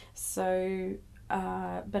 So,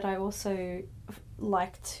 but I also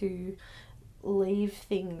like to leave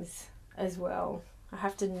things as well.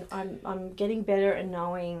 I'm getting better at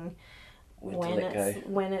knowing when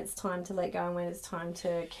it's time to let go and when it's time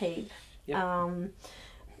to keep. Yep.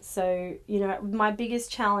 So, my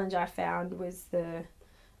biggest challenge I found was the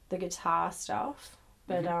guitar stuff,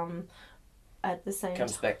 but at the same time,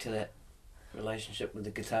 comes back to that relationship with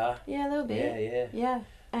the guitar. Yeah, a little bit. Yeah.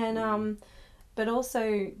 And but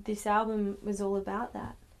also this album was all about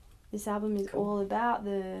that. This album is all about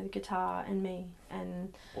the guitar and me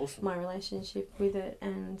and my relationship with it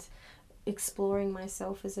and exploring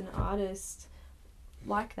myself as an artist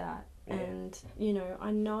like that. Yeah. And,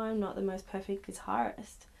 I know I'm not the most perfect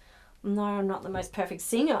guitarist. No, I'm not the most perfect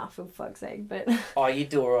singer, for fuck's sake, but... Oh, you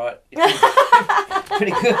do all right.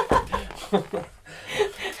 Pretty good.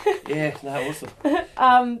 Yeah, no, awesome.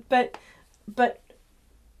 But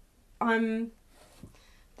I'm...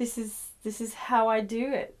 This is how I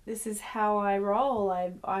do it. This is how I roll.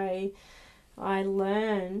 I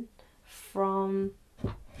learn from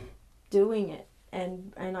doing it,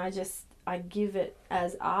 and I give it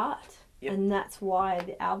as art. Yep. And that's why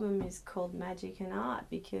the album is called Magic and Art,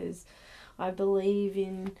 because I believe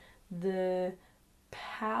in the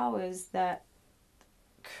powers that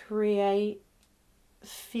create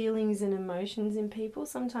feelings and emotions in people.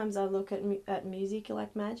 Sometimes I look at music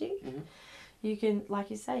like magic. Mm-hmm. You can,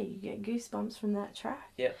 like you say, you get goosebumps from that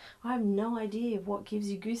track. Yeah. I have no idea what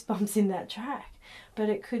gives you goosebumps in that track, but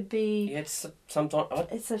it could be. Yeah, it's sometimes.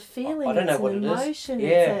 It's a feeling. I don't know what it is. Emotion.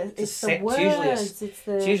 Yeah. It's the words.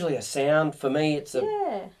 It's usually a sound for me. It's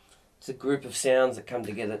a group of sounds that come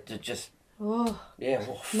together to just.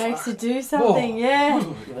 Makes you do something. Yeah.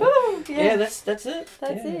 Yeah, that's it.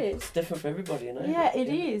 That's it. It's different for everybody, Yeah, it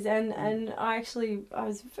is, and I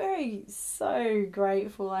was so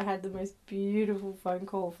grateful. I had the most beautiful phone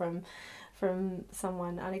call from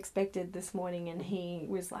someone unexpected this morning, and he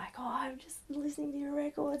was like, "Oh, I'm just listening to your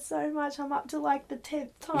record so much. I'm up to like the 10th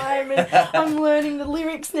time, and I'm learning the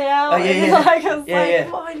lyrics now." Wow.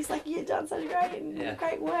 And he's like, "You've done such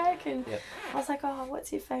great work," and I was like, "Oh,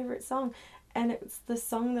 what's your favourite song?" And it's the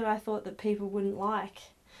song that I thought that people wouldn't like,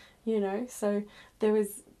 So there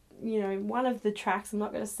was, one of the tracks, I'm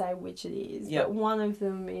not going to say which it is, but one of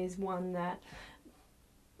them is one that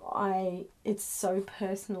it's so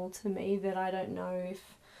personal to me that I don't know if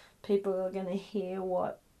people are going to hear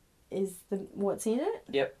what's in it.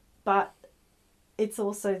 Yep. But it's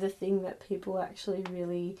also the thing that people actually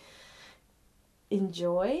really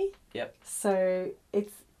enjoy. Yep. So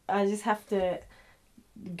I just have to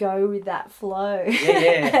go with that flow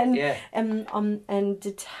and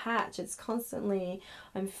detach. It's constantly,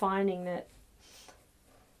 I'm finding that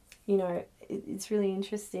it's really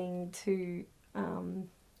interesting to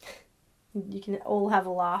you can all have a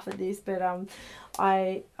laugh at this, but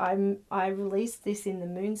I released this in the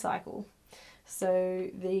moon cycle. So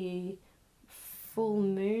the full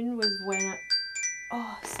moon was when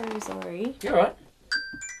so sorry. You're right.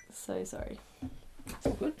 So sorry. It's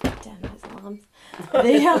good. Damn those alarms.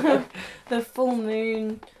 The full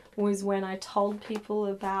moon was when I told people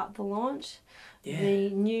about the launch. Yeah.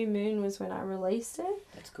 The new moon was when I released it.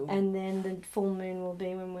 That's cool. And then the full moon will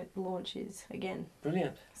be when the launch is again.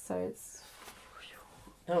 Brilliant. So it's...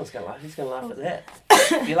 No one's going to laugh. Who's going to laugh at that?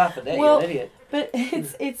 If you laugh at that, well, you're an idiot. But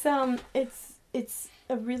it's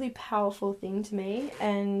a really powerful thing to me,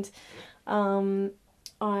 and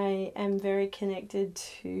I am very connected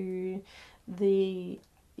to the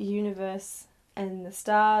universe and the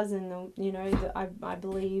stars, and I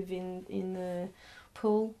believe in the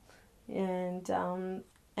pull, and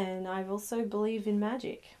I also believe in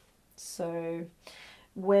magic. So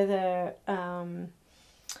whether I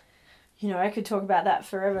could talk about that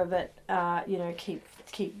forever, but keep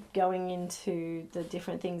going into the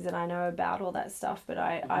different things that I know about all that stuff. But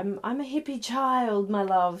I'm a hippie child, my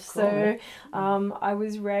love. Cool. So I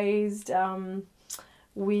was raised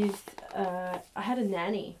with I had a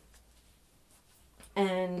nanny,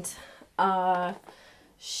 and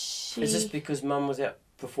she... Is this because Mum was out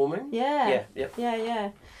performing? Yeah. Yeah. Yep. Yeah.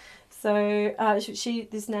 So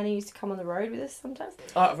this nanny used to come on the road with us sometimes.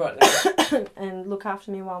 Oh, right. And look after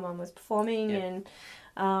me while Mum was performing. Yep.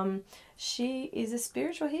 And she is a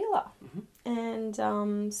spiritual healer. Mm-hmm.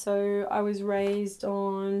 And so I was raised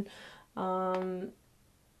on,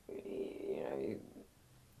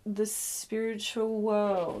 the spiritual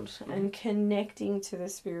world and connecting to the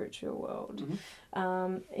spiritual world,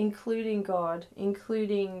 including God,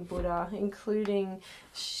 including Buddha, including,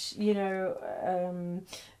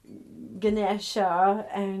 Ganesha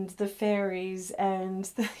and the fairies and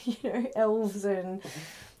the, elves and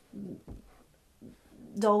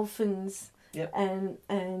dolphins and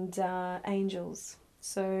angels.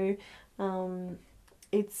 So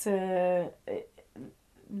it's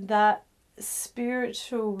that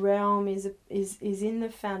spiritual realm is in the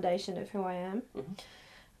foundation of who I am.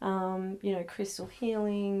 Crystal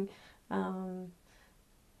healing,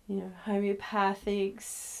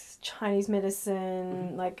 homeopathics, Chinese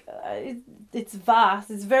medicine, it's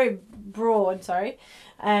vast, it's very broad,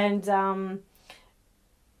 and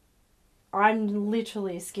I'm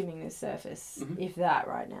literally skimming the surface, if that,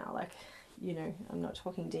 right now. I'm not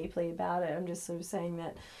talking deeply about it, I'm just sort of saying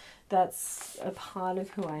that that's a part of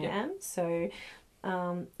who I am. So,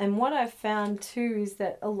 and what I've found too is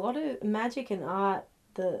that a lot of magic and art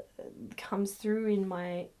that comes through in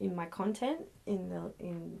my content,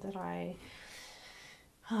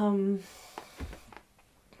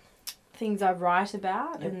 things I write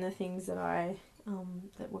about, and the things that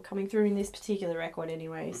that were coming through in this particular record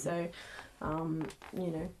anyway. So,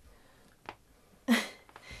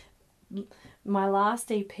 my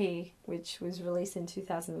last EP, which was released in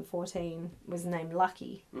 2014, was named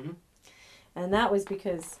Lucky. And that was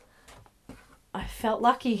because I felt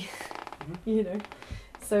lucky,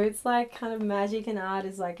 So it's like kind of magic and art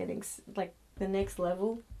is like the next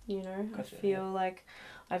level, Gotcha, I feel like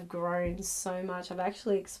I've grown so much. I've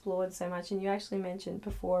actually explored so much. And you actually mentioned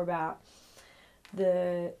before about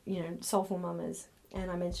the, soulful mamas. And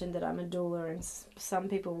I mentioned that I'm a doula, and some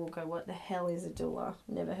people will go, what the hell is a doula?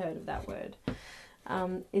 Never heard of that word.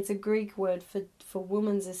 It's a Greek word for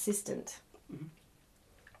woman's assistant.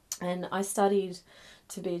 And I studied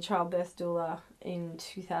to be a childbirth doula in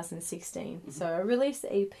 2016. So I released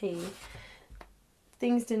the EP.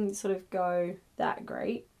 Things didn't sort of go that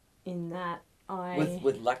great in that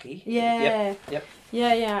With Lucky? Yeah. Yep.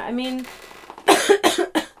 Yeah. I mean...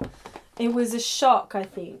 It was a shock, I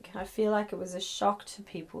think. I feel like it was a shock to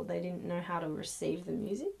people. They didn't know how to receive the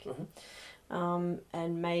music.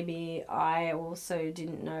 And maybe I also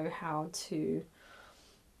didn't know how to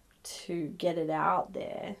get it out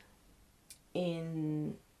there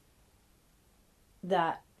in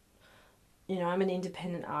that, I'm an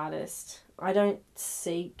independent artist. I don't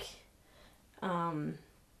seek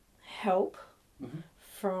help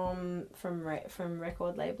from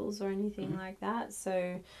record labels or anything like that.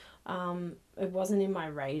 So... it wasn't in my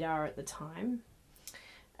radar at the time,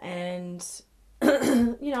 and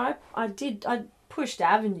I pushed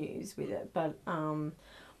avenues with it, but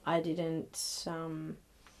I didn't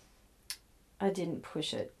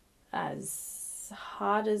push it as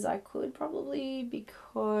hard as I could, probably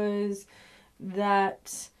because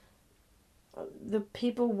that the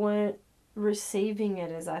people weren't receiving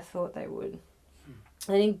it as I thought they would.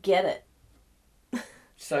 I didn't get it.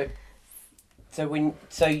 So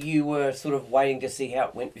you were sort of waiting to see how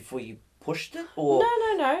it went before you pushed it, or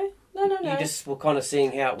no. You just were kind of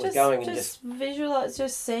seeing how it was going, and just visualize,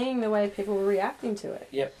 just seeing the way people were reacting to it.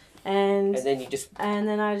 Yep. And then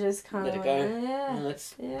I just kind of let it go.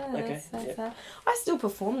 That's that. I still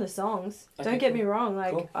perform the songs. Don't get me wrong.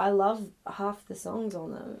 I love half the songs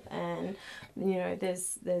on them, and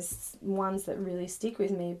there's ones that really stick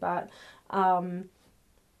with me, but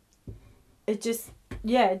it just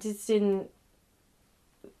didn't.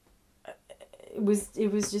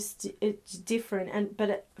 It's different,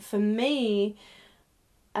 but for me,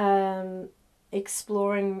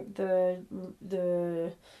 exploring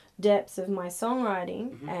the depths of my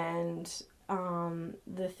songwriting and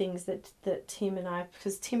the things that Tim and I,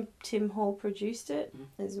 because Tim Hall produced it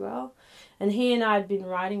as well, and he and I had been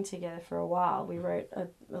writing together for a while. We wrote a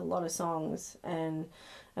lot of songs, and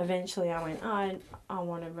eventually I went, I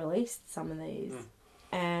want to release some of these,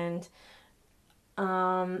 and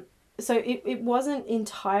so it wasn't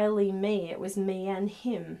entirely me, it was me and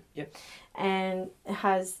him. Yep. And it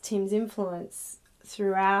has Tim's influence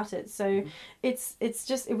throughout it. So it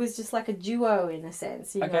was just like a duo in a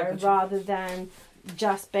sense, rather than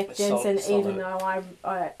just Bek Jensen, even though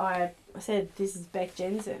I said this is Bek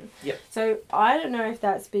Jensen. Yep. So I don't know if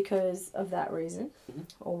that's because of that reason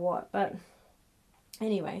or what, but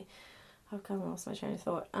anyway, I've kind of lost my train of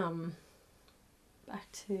thought.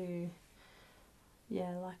 back to,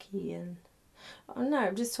 lucky and... Oh, no,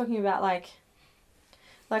 I'm just talking about, like,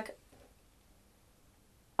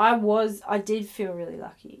 I did feel really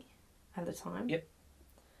lucky at the time. Yep.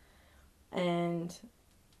 And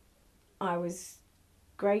I was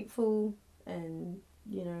grateful and,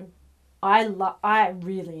 I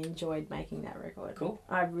really enjoyed making that record. Cool.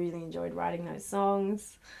 I really enjoyed writing those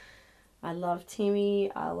songs. I love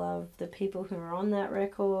Timmy. I love the people who are on that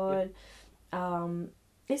record. Yep.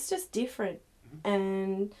 It's just different. Mm-hmm.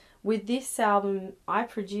 And with this album, I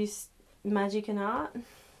produced Magic and Art.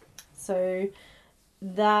 So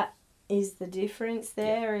that is the difference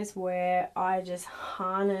there, is where I just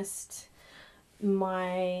harnessed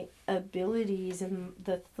my abilities and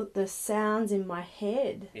the sounds in my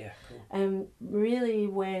head. Yeah, cool. And really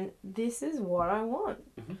went, this is what I want.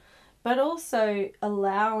 Mm-hmm. But also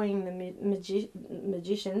allowing the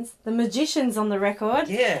magicians on the record.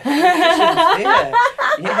 Yeah, magicians,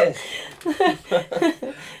 yeah, yes.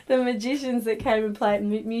 The magicians that came and played,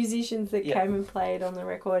 musicians that came and played on the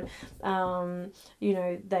record,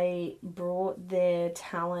 they brought their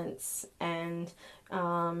talents, and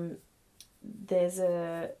there's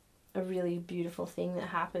a really beautiful thing that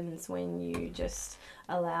happens when you just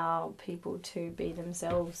allow people to be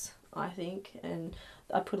themselves, I think. And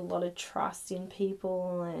I put a lot of trust in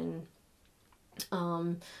people and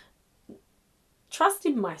trust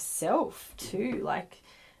in myself too. Like,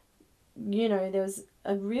 there was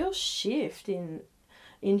a real shift in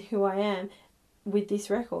who I am with this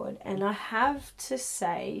record. And I have to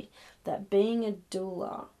say that being a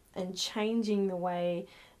doula and changing the way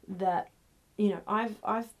that,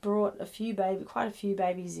 I've brought quite a few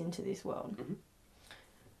babies into this world. Mm-hmm.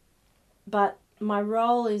 But my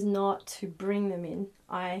role is not to bring them in.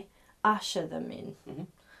 I usher them in. Mm-hmm.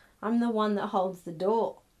 I'm the one that holds the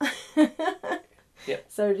door. Yep.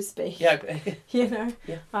 So to speak. Yeah. Yeah.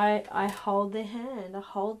 I hold their hand. I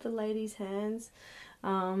hold the ladies' hands.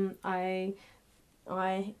 I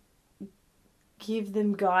give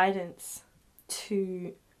them guidance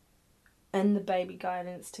and the baby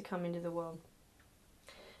guidance to come into the world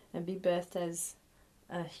and be birthed as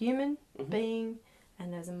a human being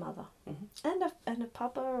and as a mother, and a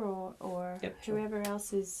papa or whoever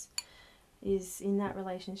else is in that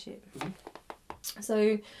relationship. Mm-hmm.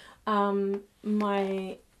 So,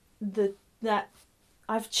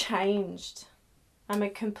 I've changed. I'm a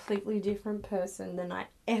completely different person than I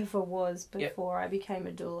ever was before I became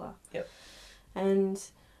a doula. Yep. And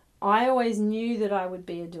I always knew that I would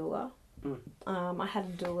be a doula. I had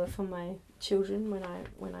a doula for my children when I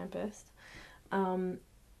birthed,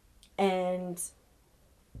 and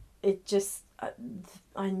it just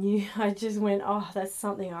I knew, I just went, oh, that's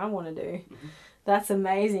something I want to do. Mm-hmm. That's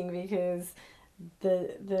amazing, because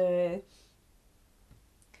the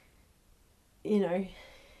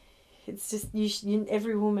it's just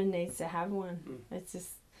every woman needs to have one. It's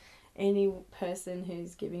just any person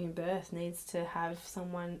who's giving birth needs to have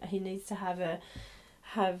someone. He needs to have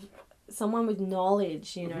someone with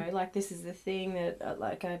knowledge. Like, this is the thing that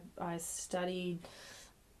I studied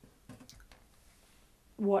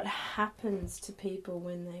what happens to people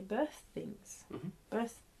when they birth things. Mm-hmm.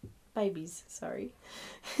 Birth babies, sorry.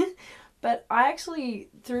 But I actually,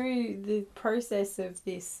 through the process of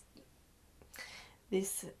this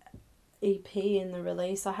EP and the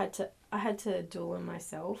release, I had to doula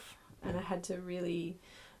myself, and I had to really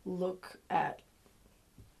look at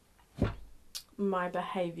my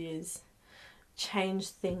behaviours, change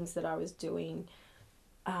things that I was doing,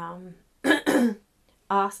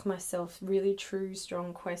 ask myself really true,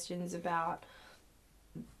 strong questions about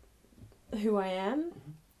who I am,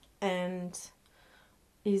 and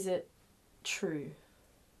is it true?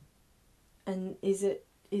 And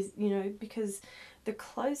because the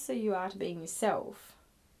closer you are to being yourself,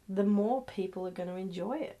 the more people are going to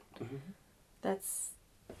enjoy it. Mm-hmm. That's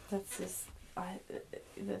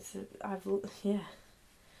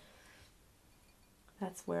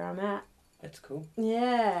where I'm at. That's cool.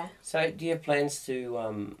 Yeah. So, do you have plans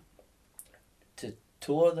to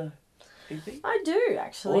tour the EP? I do,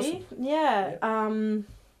 actually. Awesome. Yeah.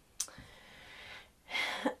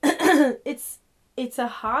 It's a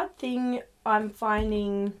hard thing. I'm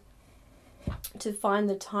finding to find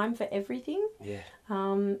the time for everything. Yeah.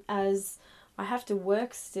 As I have to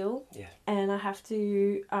work still. Yeah. And I have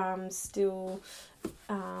to still,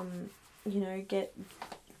 get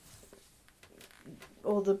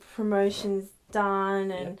all the promotions done,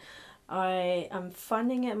 and I am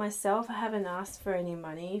funding it myself. I haven't asked for any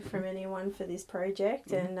money from anyone for this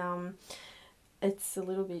project, and it's a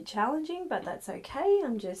little bit challenging, but that's okay.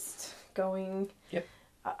 I'm just going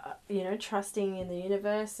trusting in the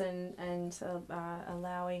universe and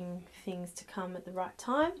allowing things to come at the right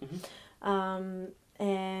time. And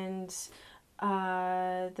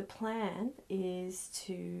the plan is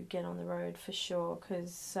to get on the road for sure,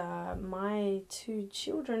 because my 2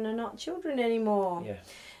 children are not children anymore. Yeah.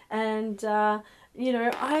 And I've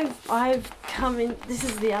come in. This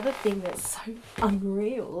is the other thing that's so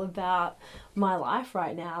unreal about my life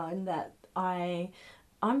right now, and that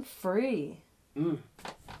I'm free.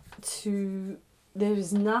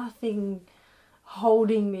 There's nothing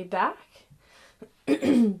holding me back.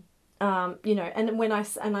 And when I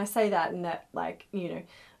say that, and that, like,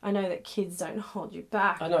 I know that kids don't hold you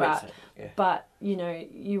back. I know but, yeah. But,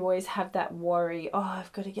 you always have that worry,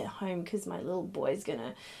 I've got to get home because my little boy's going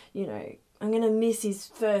to, I'm going to miss his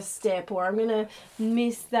first step, or I'm going to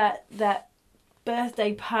miss that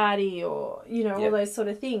birthday party, or, all those sort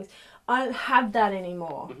of things. I don't have that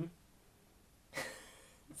anymore.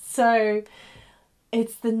 So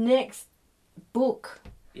it's the next book.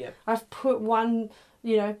 Yep. I've put one,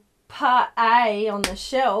 part A on the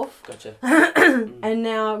shelf. Gotcha. And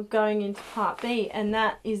now going into part B, and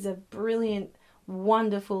that is a brilliant,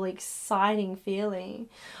 wonderful, exciting feeling.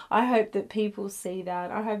 I hope that people see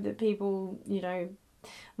that. I hope that people,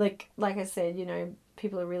 like I said,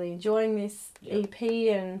 people are really enjoying this EP,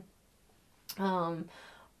 and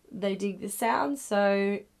they dig the sound.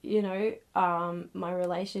 So, my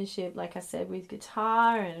relationship, like I said, with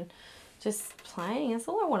guitar and just playing, that's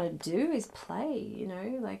all I want to do is play,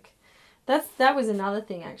 like that was another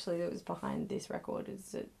thing actually that was behind this record,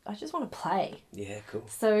 is that I just want to play. Yeah, cool.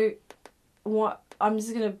 So I'm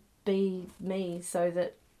just going to be me, so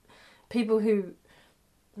that people who,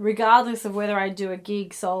 regardless of whether I do a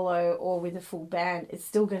gig solo or with a full band, it's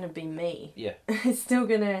still going to be me. Yeah. It's still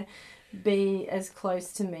going to be as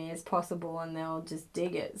close to me as possible, and they'll just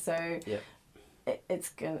dig it. So it's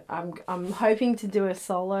gonna. I'm hoping to do a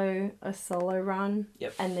solo run.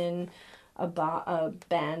 Yep. And then a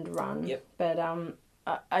band run. Yep. But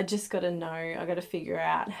I just got to know. I got to figure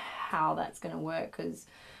out how that's gonna work, because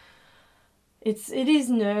it is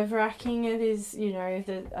nerve-wracking. It is,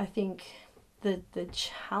 I think the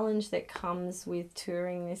challenge that comes with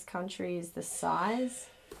touring this country is the size.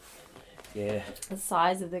 Yeah. The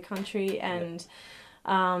size of the country, and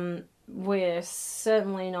we're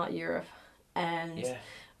certainly not Europe, and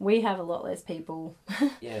we have a lot less people.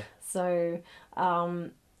 Yeah. So I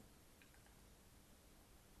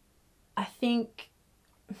think,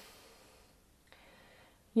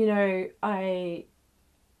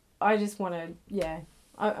 I just want to,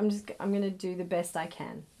 I'm going to do the best I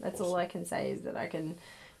can. That's all I can say, is that I can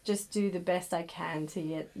just do the best I can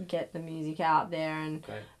to get the music out there and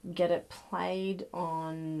get it played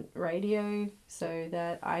on radio, so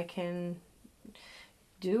that I can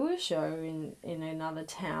do a show in another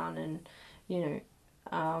town, and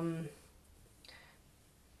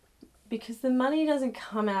because the money doesn't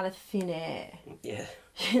come out of thin air. Yeah.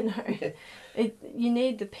 You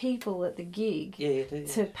need the people at the gig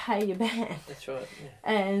to pay your band. That's right.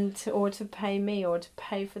 Yeah. Or to pay me, or to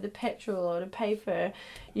pay for the petrol, or to pay for,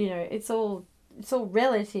 it's all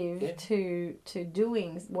relative to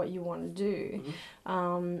doing what you want to do.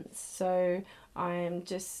 So I am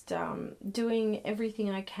just doing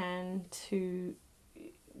everything I can to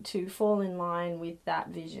fall in line with that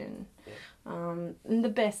vision, and the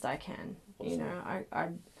best I can.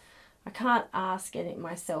 Awesome. I can't ask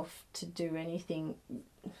myself to do anything.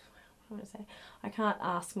 What do I say? I can't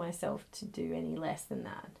ask myself to do any less than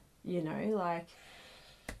that.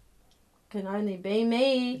 Can only be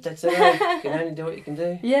me. That's it. You can only do what you can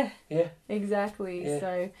do. Yeah. Yeah. Exactly. Yeah.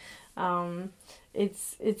 So,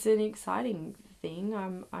 it's an exciting thing.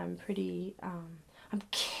 I'm pretty. I'm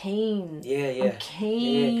keen. Yeah. I'm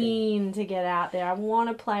keen to get out there. I want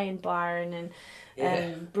to play in Byron and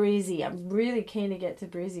Brizzy. I'm really keen to get to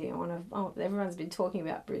Brizzy. Everyone's been talking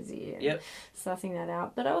about Brizzy and sussing that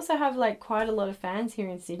out. But I also have quite a lot of fans here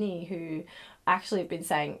in Sydney who actually have been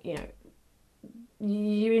saying,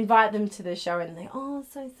 you invite them to the show and they're like, oh,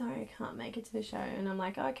 so sorry, I can't make it to the show. And I'm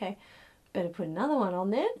like, okay, better put another one on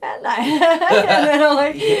there that night. And then I'm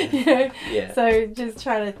like, So just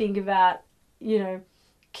trying to think about,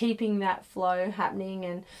 keeping that flow happening.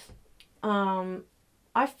 And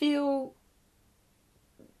I feel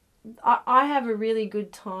I have a really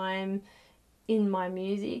good time in my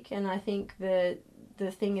music, and I think the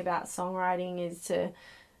thing about songwriting is to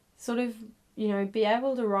sort of, be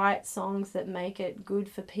able to write songs that make it good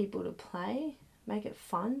for people to play, make it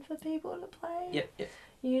fun for people to play.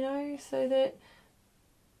 Yep. So that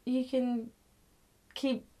you can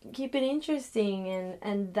keep it interesting,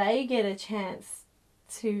 and they get a chance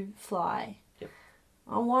to fly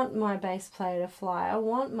I want my bass player to fly. I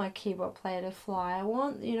want my keyboard player to fly. I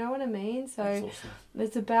want, you know what I mean? So That's awesome.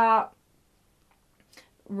 it's about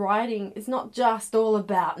writing. It's not just all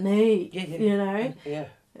about me, you know? Yeah.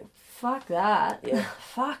 Fuck that. Yeah.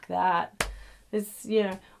 Fuck that. It's, you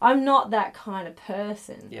know, I'm not that kind of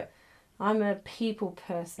person. Yeah. I'm a people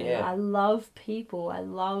person. Yeah. I love people. I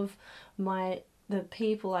love the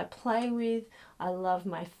people I play with. I love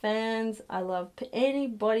my fans. I love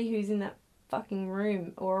anybody who's in that fucking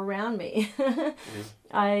room or around me.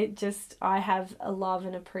 I have a love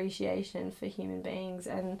and appreciation for human beings,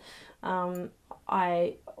 and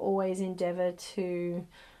I always endeavor to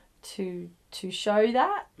show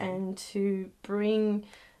that and to bring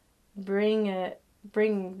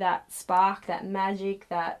that spark, that magic,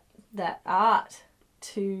 that art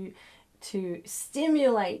to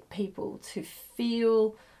stimulate people to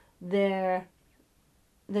feel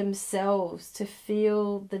themselves, to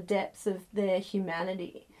feel the depths of their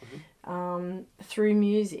humanity through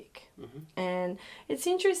music. And it's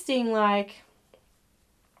interesting, like,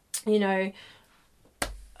 you know,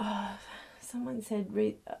 someone said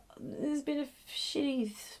there's been a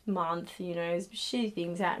shitty month, you know, there's shitty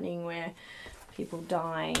things happening where people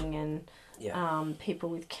dying and people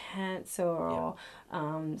with cancer or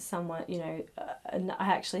someone, you know, and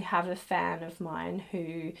I actually have a fan of mine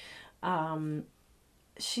who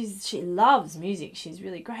she loves music, she's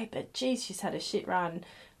really great, but geez, she's had a shit run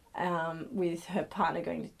with her partner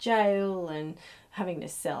going to jail and having to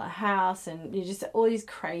sell a house, and you just all these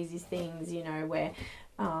crazy things, you know, where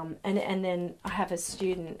and then I have a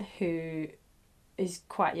student who is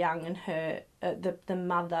quite young, and her the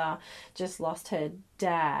mother just lost her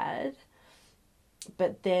dad,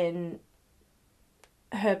 but then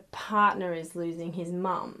her partner is losing his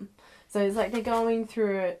mum. So it's like they're going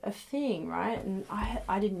through a thing, right? And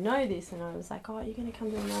I didn't know this, and I was like, oh, you're going to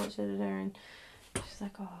come to the launch editor? And she's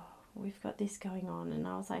like, oh, we've got this going on. And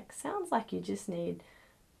I was like, sounds like you just need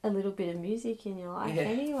a little bit of music in your life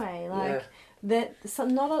anyway. Like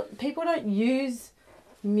that. People don't use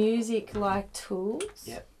music like tools.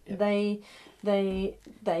 Yep. They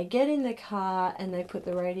get in the car and they put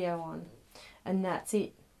the radio on, and that's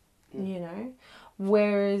it. You know,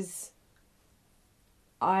 whereas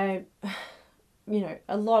a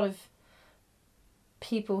lot of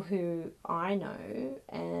people who I know,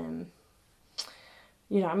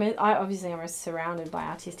 you know, I mean, I'm surrounded by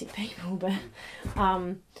artistic people, but,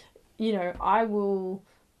 you know, I will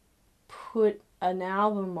put an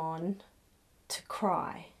album on to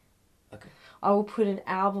cry. Okay. I will put an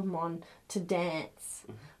album on to dance.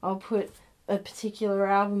 I'll put a particular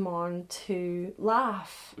album on to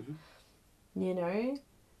laugh. You know,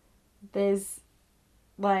 there's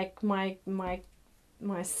like my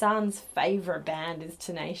son's favorite band is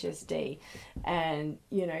Tenacious D, and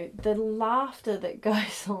you know the laughter that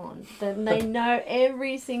goes on, that they know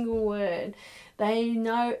every single word, they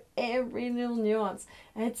know every little nuance,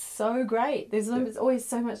 and it's so great. There's always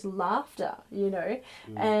so much laughter, you know,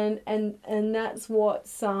 and that's what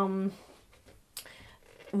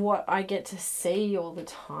I get to see all the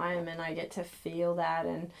time, and I get to feel that,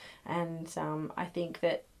 and I think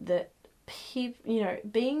that people, you know,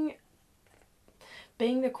 being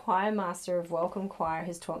the choir master of Welcome Choir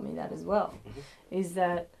has taught me that as well. Is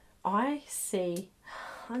that I see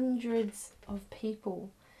hundreds of people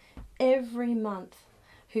every month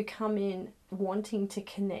who come in wanting to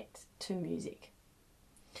connect to music.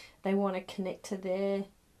 They want to connect to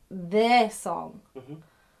their song,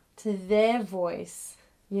 to their voice.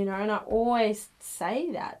 You know, and I always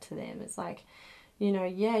say that to them. It's like, you know,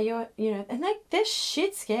 and they're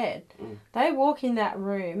shit scared. They walk in that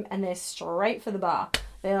room and they're straight for the bar.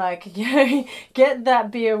 They're like, you know, get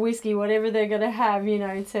that beer, whiskey, whatever they're going to have, you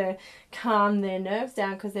know, to calm their nerves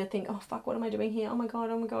down, because they think, oh, fuck, what am I doing here? Oh my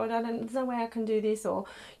God, there's no way I can do this. Or,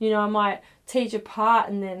 you know, I might teach a part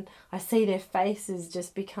and then I see their faces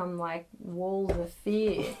just become like walls of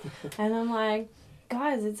fear. And I'm like,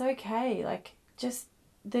 guys, it's okay. Like, just,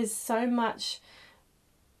 there's so much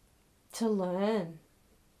to learn.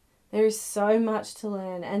 There is so much to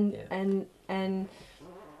learn, and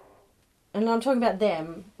I'm talking about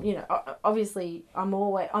them. You know, obviously, I'm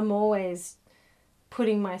always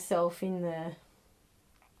putting myself in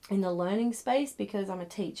the learning space, because I'm a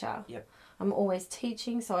teacher. Yep. I'm always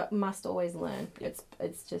teaching, so I must always learn. Yep.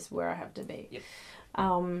 It's just where I have to be. Yep.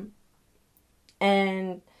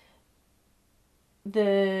 And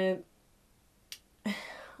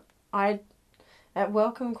at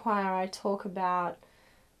Welcome Choir, I talk about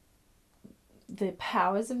the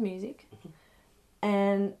powers of music,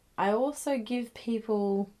 and I also give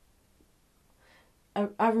people,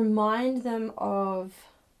 I remind them of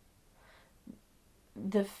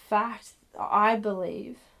the fact, I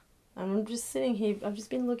believe, and I'm just sitting here, I've just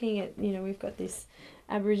been looking at, we've got this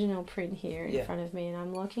Aboriginal print here in front of me, and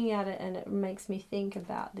I'm looking at it, and it makes me think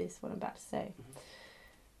about this, what I'm about to say.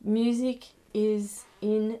 Mm-hmm. Music is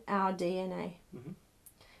in our DNA. Mm-hmm.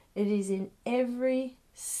 It is in every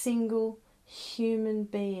single human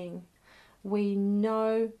being. We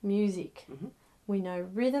know music. Mm-hmm. We know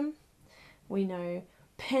rhythm. We know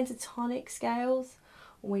pentatonic scales.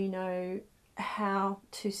 We know how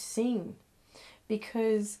to sing,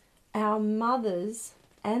 because our mothers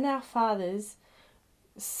and our fathers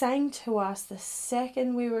sang to us the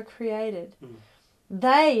second we were created. Mm.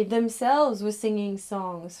 They themselves were singing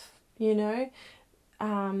songs, the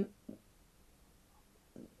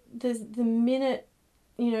minute,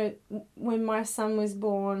 when my son was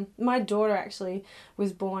born, my daughter actually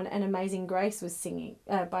was born, and Amazing Grace was singing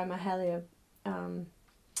by Mahalia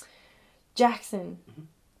Jackson. Mm-hmm.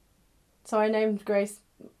 So I named Grace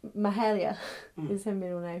Mahalia, is her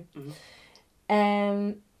middle name. Mm-hmm.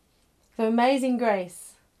 And so Amazing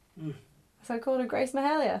Grace. Mm. So I called her Grace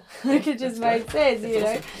Mahalia. Like, it just made sense,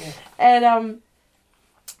 Awesome. Yeah.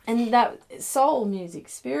 And that soul music,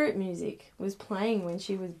 spirit music was playing when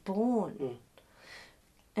she was born. Mm.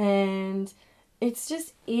 And it's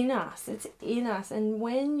just in us. It's in us. And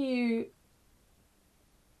when you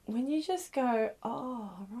just go,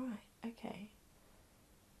 oh, right, okay.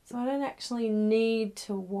 So I don't actually need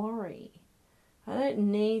to worry. I don't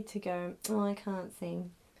need to go, oh, I can't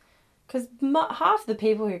sing. Because half the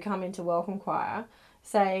people who come into Welcome Choir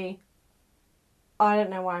say, I don't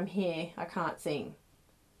know why I'm here, I can't sing.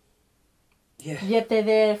 Yeah. Yet they're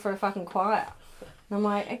there for a fucking choir. And I'm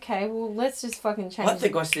like, okay, well, let's just fucking change. I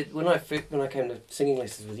think I said, when I came to singing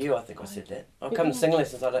lessons with you, I think I said that. I come to singing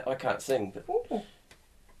lessons, I can't sing, but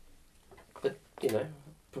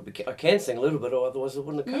probably I can sing a little bit, or otherwise I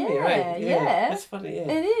wouldn't have come here, eh? Yeah. That's funny, yeah.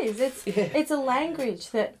 It is. It's a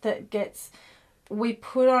language that gets, we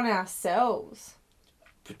put on ourselves.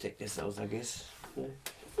 Protect ourselves, I guess.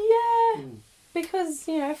 Yeah. Because,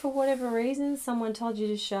 for whatever reason, someone told you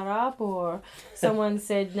to shut up, or someone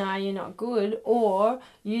said, nah, you're not good, or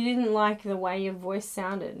you didn't like the way your voice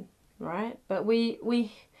sounded, right? But we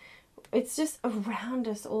it's just around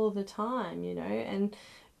us all the time, and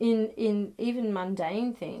in even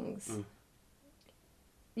mundane things.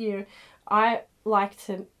 I like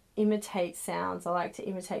to imitate sounds. I like to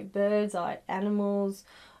imitate birds. I like animals.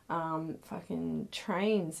 Fucking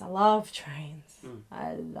trains. I love trains.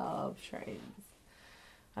 I love trains.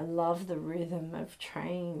 I love the rhythm of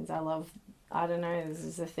trains. I don't know, this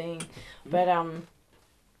is a thing. But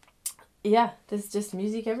there's just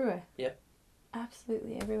music everywhere. Yep.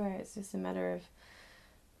 Absolutely everywhere. It's just a matter of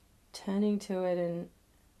turning to it and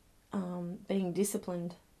being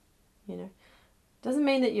disciplined, Doesn't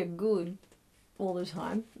mean that you're good all the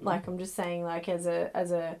time. Like, I'm just saying, like, as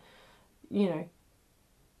a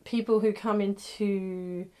people who come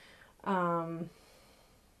into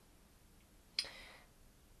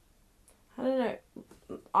I don't know,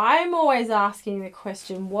 I'm always asking the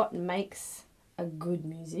question, what makes a good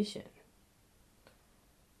musician?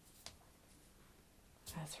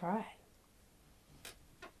 That's right.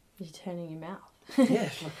 You're turning your mouth. Yeah.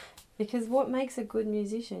 Because what makes a good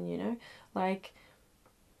musician, Like,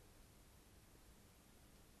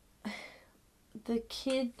 the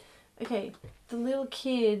little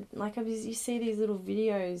kid, like, you see these little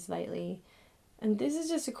videos lately, and this is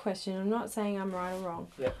just a question, I'm not saying I'm right or wrong.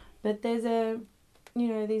 Yep. But there's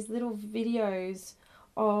these little videos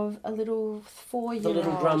of a little 4-year-old. The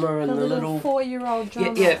little drummer and the little 4-year-old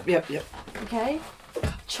drummer. Yeah. Okay?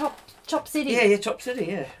 Chop City. Yeah, Chop City,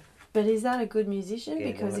 yeah. But is that a good musician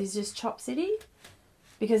because he's just Chop City?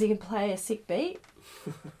 Because he can play a sick beat?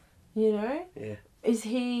 Yeah. Is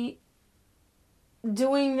he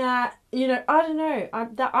doing that? I don't know.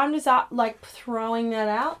 I'm just throwing that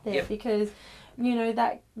out there because,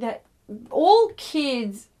 that all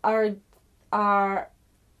kids are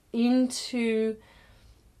into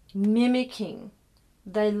mimicking.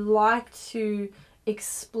 They like to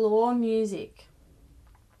explore music.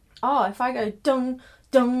 Oh, if I go dung,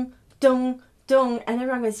 dung, dung, dung, and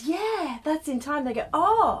everyone goes, yeah, that's in time. They go,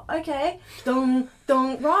 oh, okay, dung,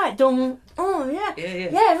 dung, right, dung, oh, yeah,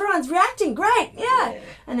 everyone's reacting, great, yeah.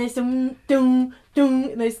 And there's some dung,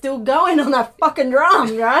 dung, and they're still going on that fucking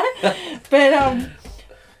drum, right?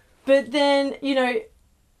 But then,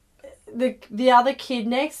 the other kid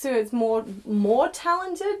next to it's more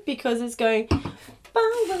talented because it's going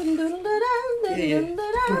dum dum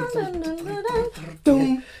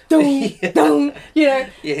dum,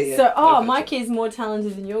 So my kid's more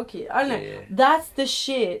talented than your kid. I don't know. That's the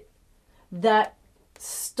shit that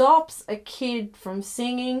stops a kid from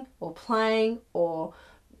singing or playing or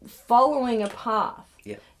following a path.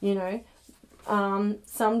 Yeah. You know,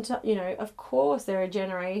 you know, of course there are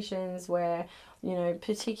generations where, you know,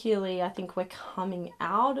 particularly I think we're coming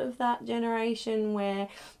out of that generation where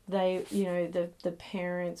they, you know, the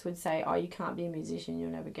parents would say, oh, you can't be a musician, you'll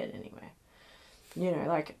never get anywhere. You know,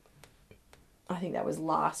 like, I think that was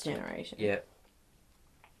last generation. Yeah.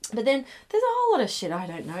 But then there's a whole lot of shit I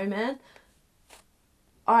don't know, man.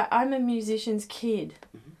 I'm a musician's kid.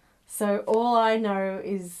 Mm-hmm. So all I know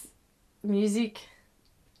is music.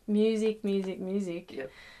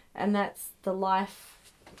 Yep. And that's the life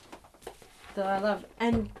that I love.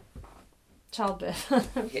 And childbirth.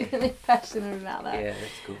 I'm really passionate about that. Yeah,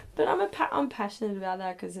 that's cool. But I'm passionate about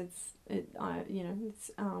that because it's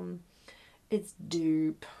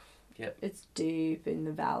deep. Yep. It's deep in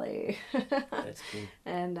the valley. That's cool.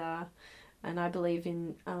 And I believe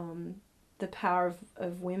in the power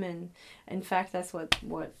of women. In fact, that's what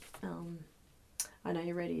I Know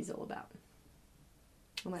You're Ready is all about.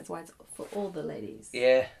 And that's why it's for all the ladies.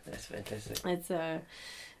 Yeah, that's fantastic.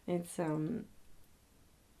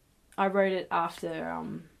 I wrote it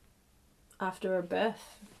after a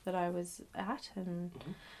birth that I was at, and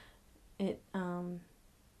it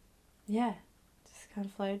just kind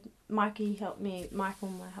of flowed. Michael, my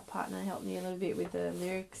partner, helped me a little bit with the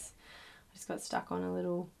lyrics. I just got stuck on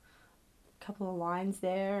a couple of lines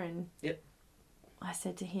there, and yep. I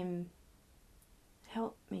said to him,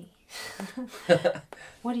 help me.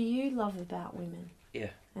 What do you love about women?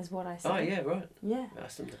 Yeah. Is what I said. Oh, yeah, right. Yeah.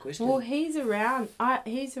 Ask them the question. Well, he's around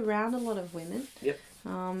a lot of women. Yep.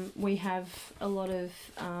 We have a lot of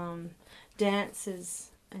dancers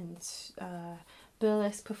and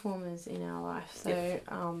burlesque performers in our life. So, yep.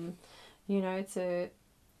 You know,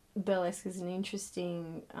 burlesque is an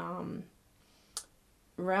interesting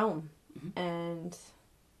realm. Mm-hmm. And,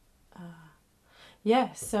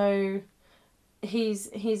 so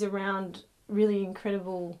he's around really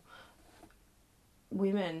incredible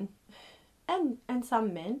women and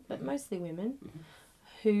some men, but mostly women,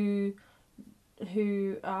 who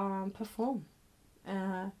perform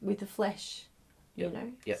with the flesh, yep. you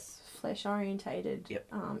know, yep. flesh orientated yep.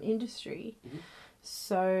 industry. Mm-hmm.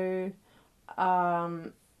 So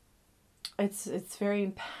it's very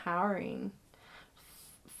empowering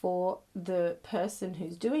for the person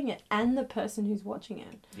who's doing it and the person who's watching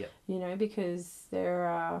it. Yep. You know, because there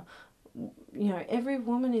are, you know, every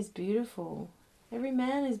woman is beautiful. Every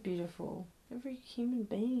man is beautiful. Every human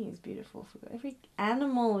being is beautiful. Every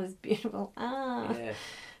animal is beautiful. Yeah.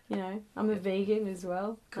 You know, I'm a vegan as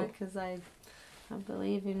well. Cool. Because I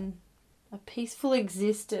believe in a peaceful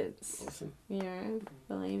existence. Awesome. You know,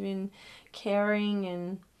 believe in caring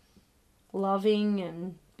and loving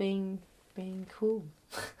and being cool.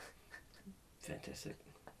 Fantastic.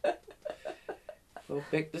 Well,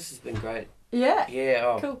 Bek, this has been great. Yeah. Yeah.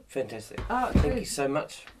 Oh, cool. Fantastic. Oh, Thank good. you so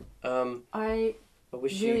much. I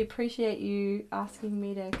wish really you... appreciate you asking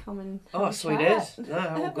me to come and have a sweet chat. as. No,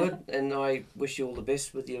 all good. And I wish you all the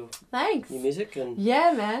best with your music and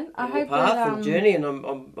yeah, man. I your hope path that, and journey, and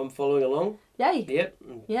I'm following along. Yay. Yep.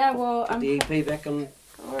 Yeah. Well, put the EP back on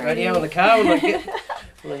already... radio in the car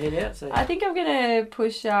when I head out. So I think I'm gonna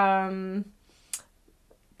push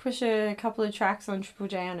a couple of tracks on Triple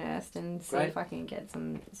J Unearthed and see if I can get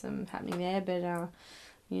some happening there. But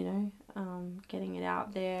you know, getting it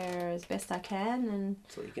out there as best I can, and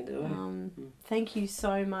that's what you can do. Thank you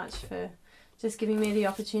so much for just giving me the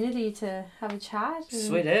opportunity to have a chat. And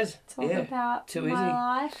sweet as. Talk about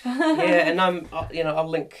my life. Yeah, and I'll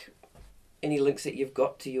link any links that you've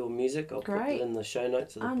got to your music. I'll put it in the show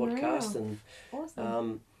notes of the podcast. And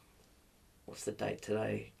awesome. What's the date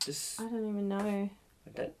today? I don't even know.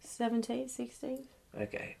 17th, 16th?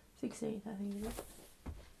 Okay. 16th, I think it is.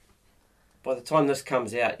 By the time this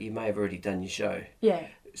comes out, you may have already done your show. Yeah.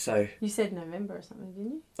 So... You said November or something,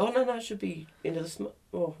 didn't you? Oh, no, it should be end of this month.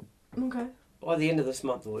 Oh, okay. By the end of this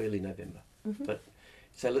month or early November. Mm-hmm. But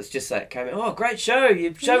so let's just say it came out. Oh, great show.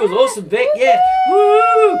 Your show was awesome, Bek. Yeah.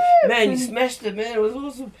 Woo! Man, you smashed it, man. It was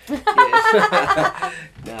awesome. Yeah.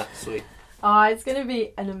 Nah, sweet. Oh, it's going to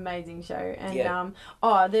be an amazing show. And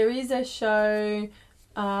there is a show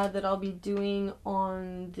that I'll be doing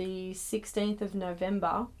on the 16th of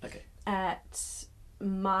November. Okay. At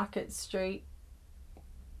Market Street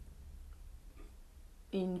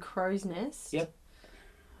in Crow's Nest. Yep.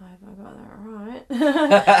 I hope I got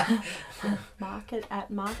that right.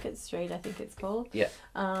 Market Street, I think it's called. Yeah.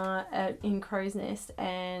 In Crow's Nest,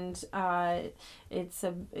 and it's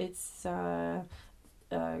a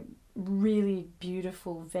really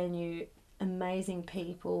beautiful venue, amazing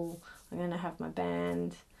people. I'm going to have my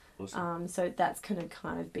band. Awesome. So that's going to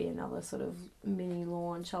kind of be another sort of mini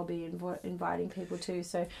launch I'll be inviting people to.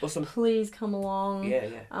 So Awesome. please come along. Yeah.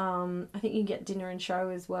 I think you can get dinner and show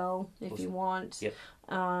as well if you want. Yep.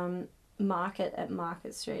 Market at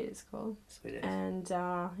Market Street it's called. Sweet as. And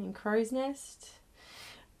in Crow's Nest.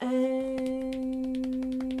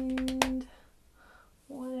 And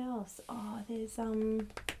what else? Oh, there's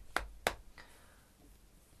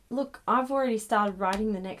look, I've already started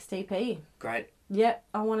writing the next EP. Great. Yep,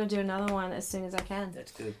 I want to do another one as soon as I can.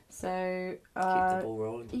 That's good. So keep the ball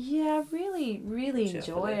rolling. Yeah, really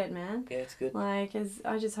enjoy it, man. Yeah, it's good. Like,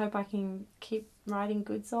 I just hope I can keep writing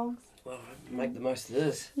good songs. Well, make the most of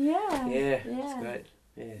this. Yeah. It's great.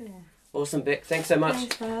 Yeah. Awesome, Beck. Thanks so much.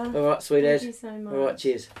 Thanks, man. All right, sweet as. Thank you so much. All right,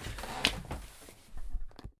 cheers.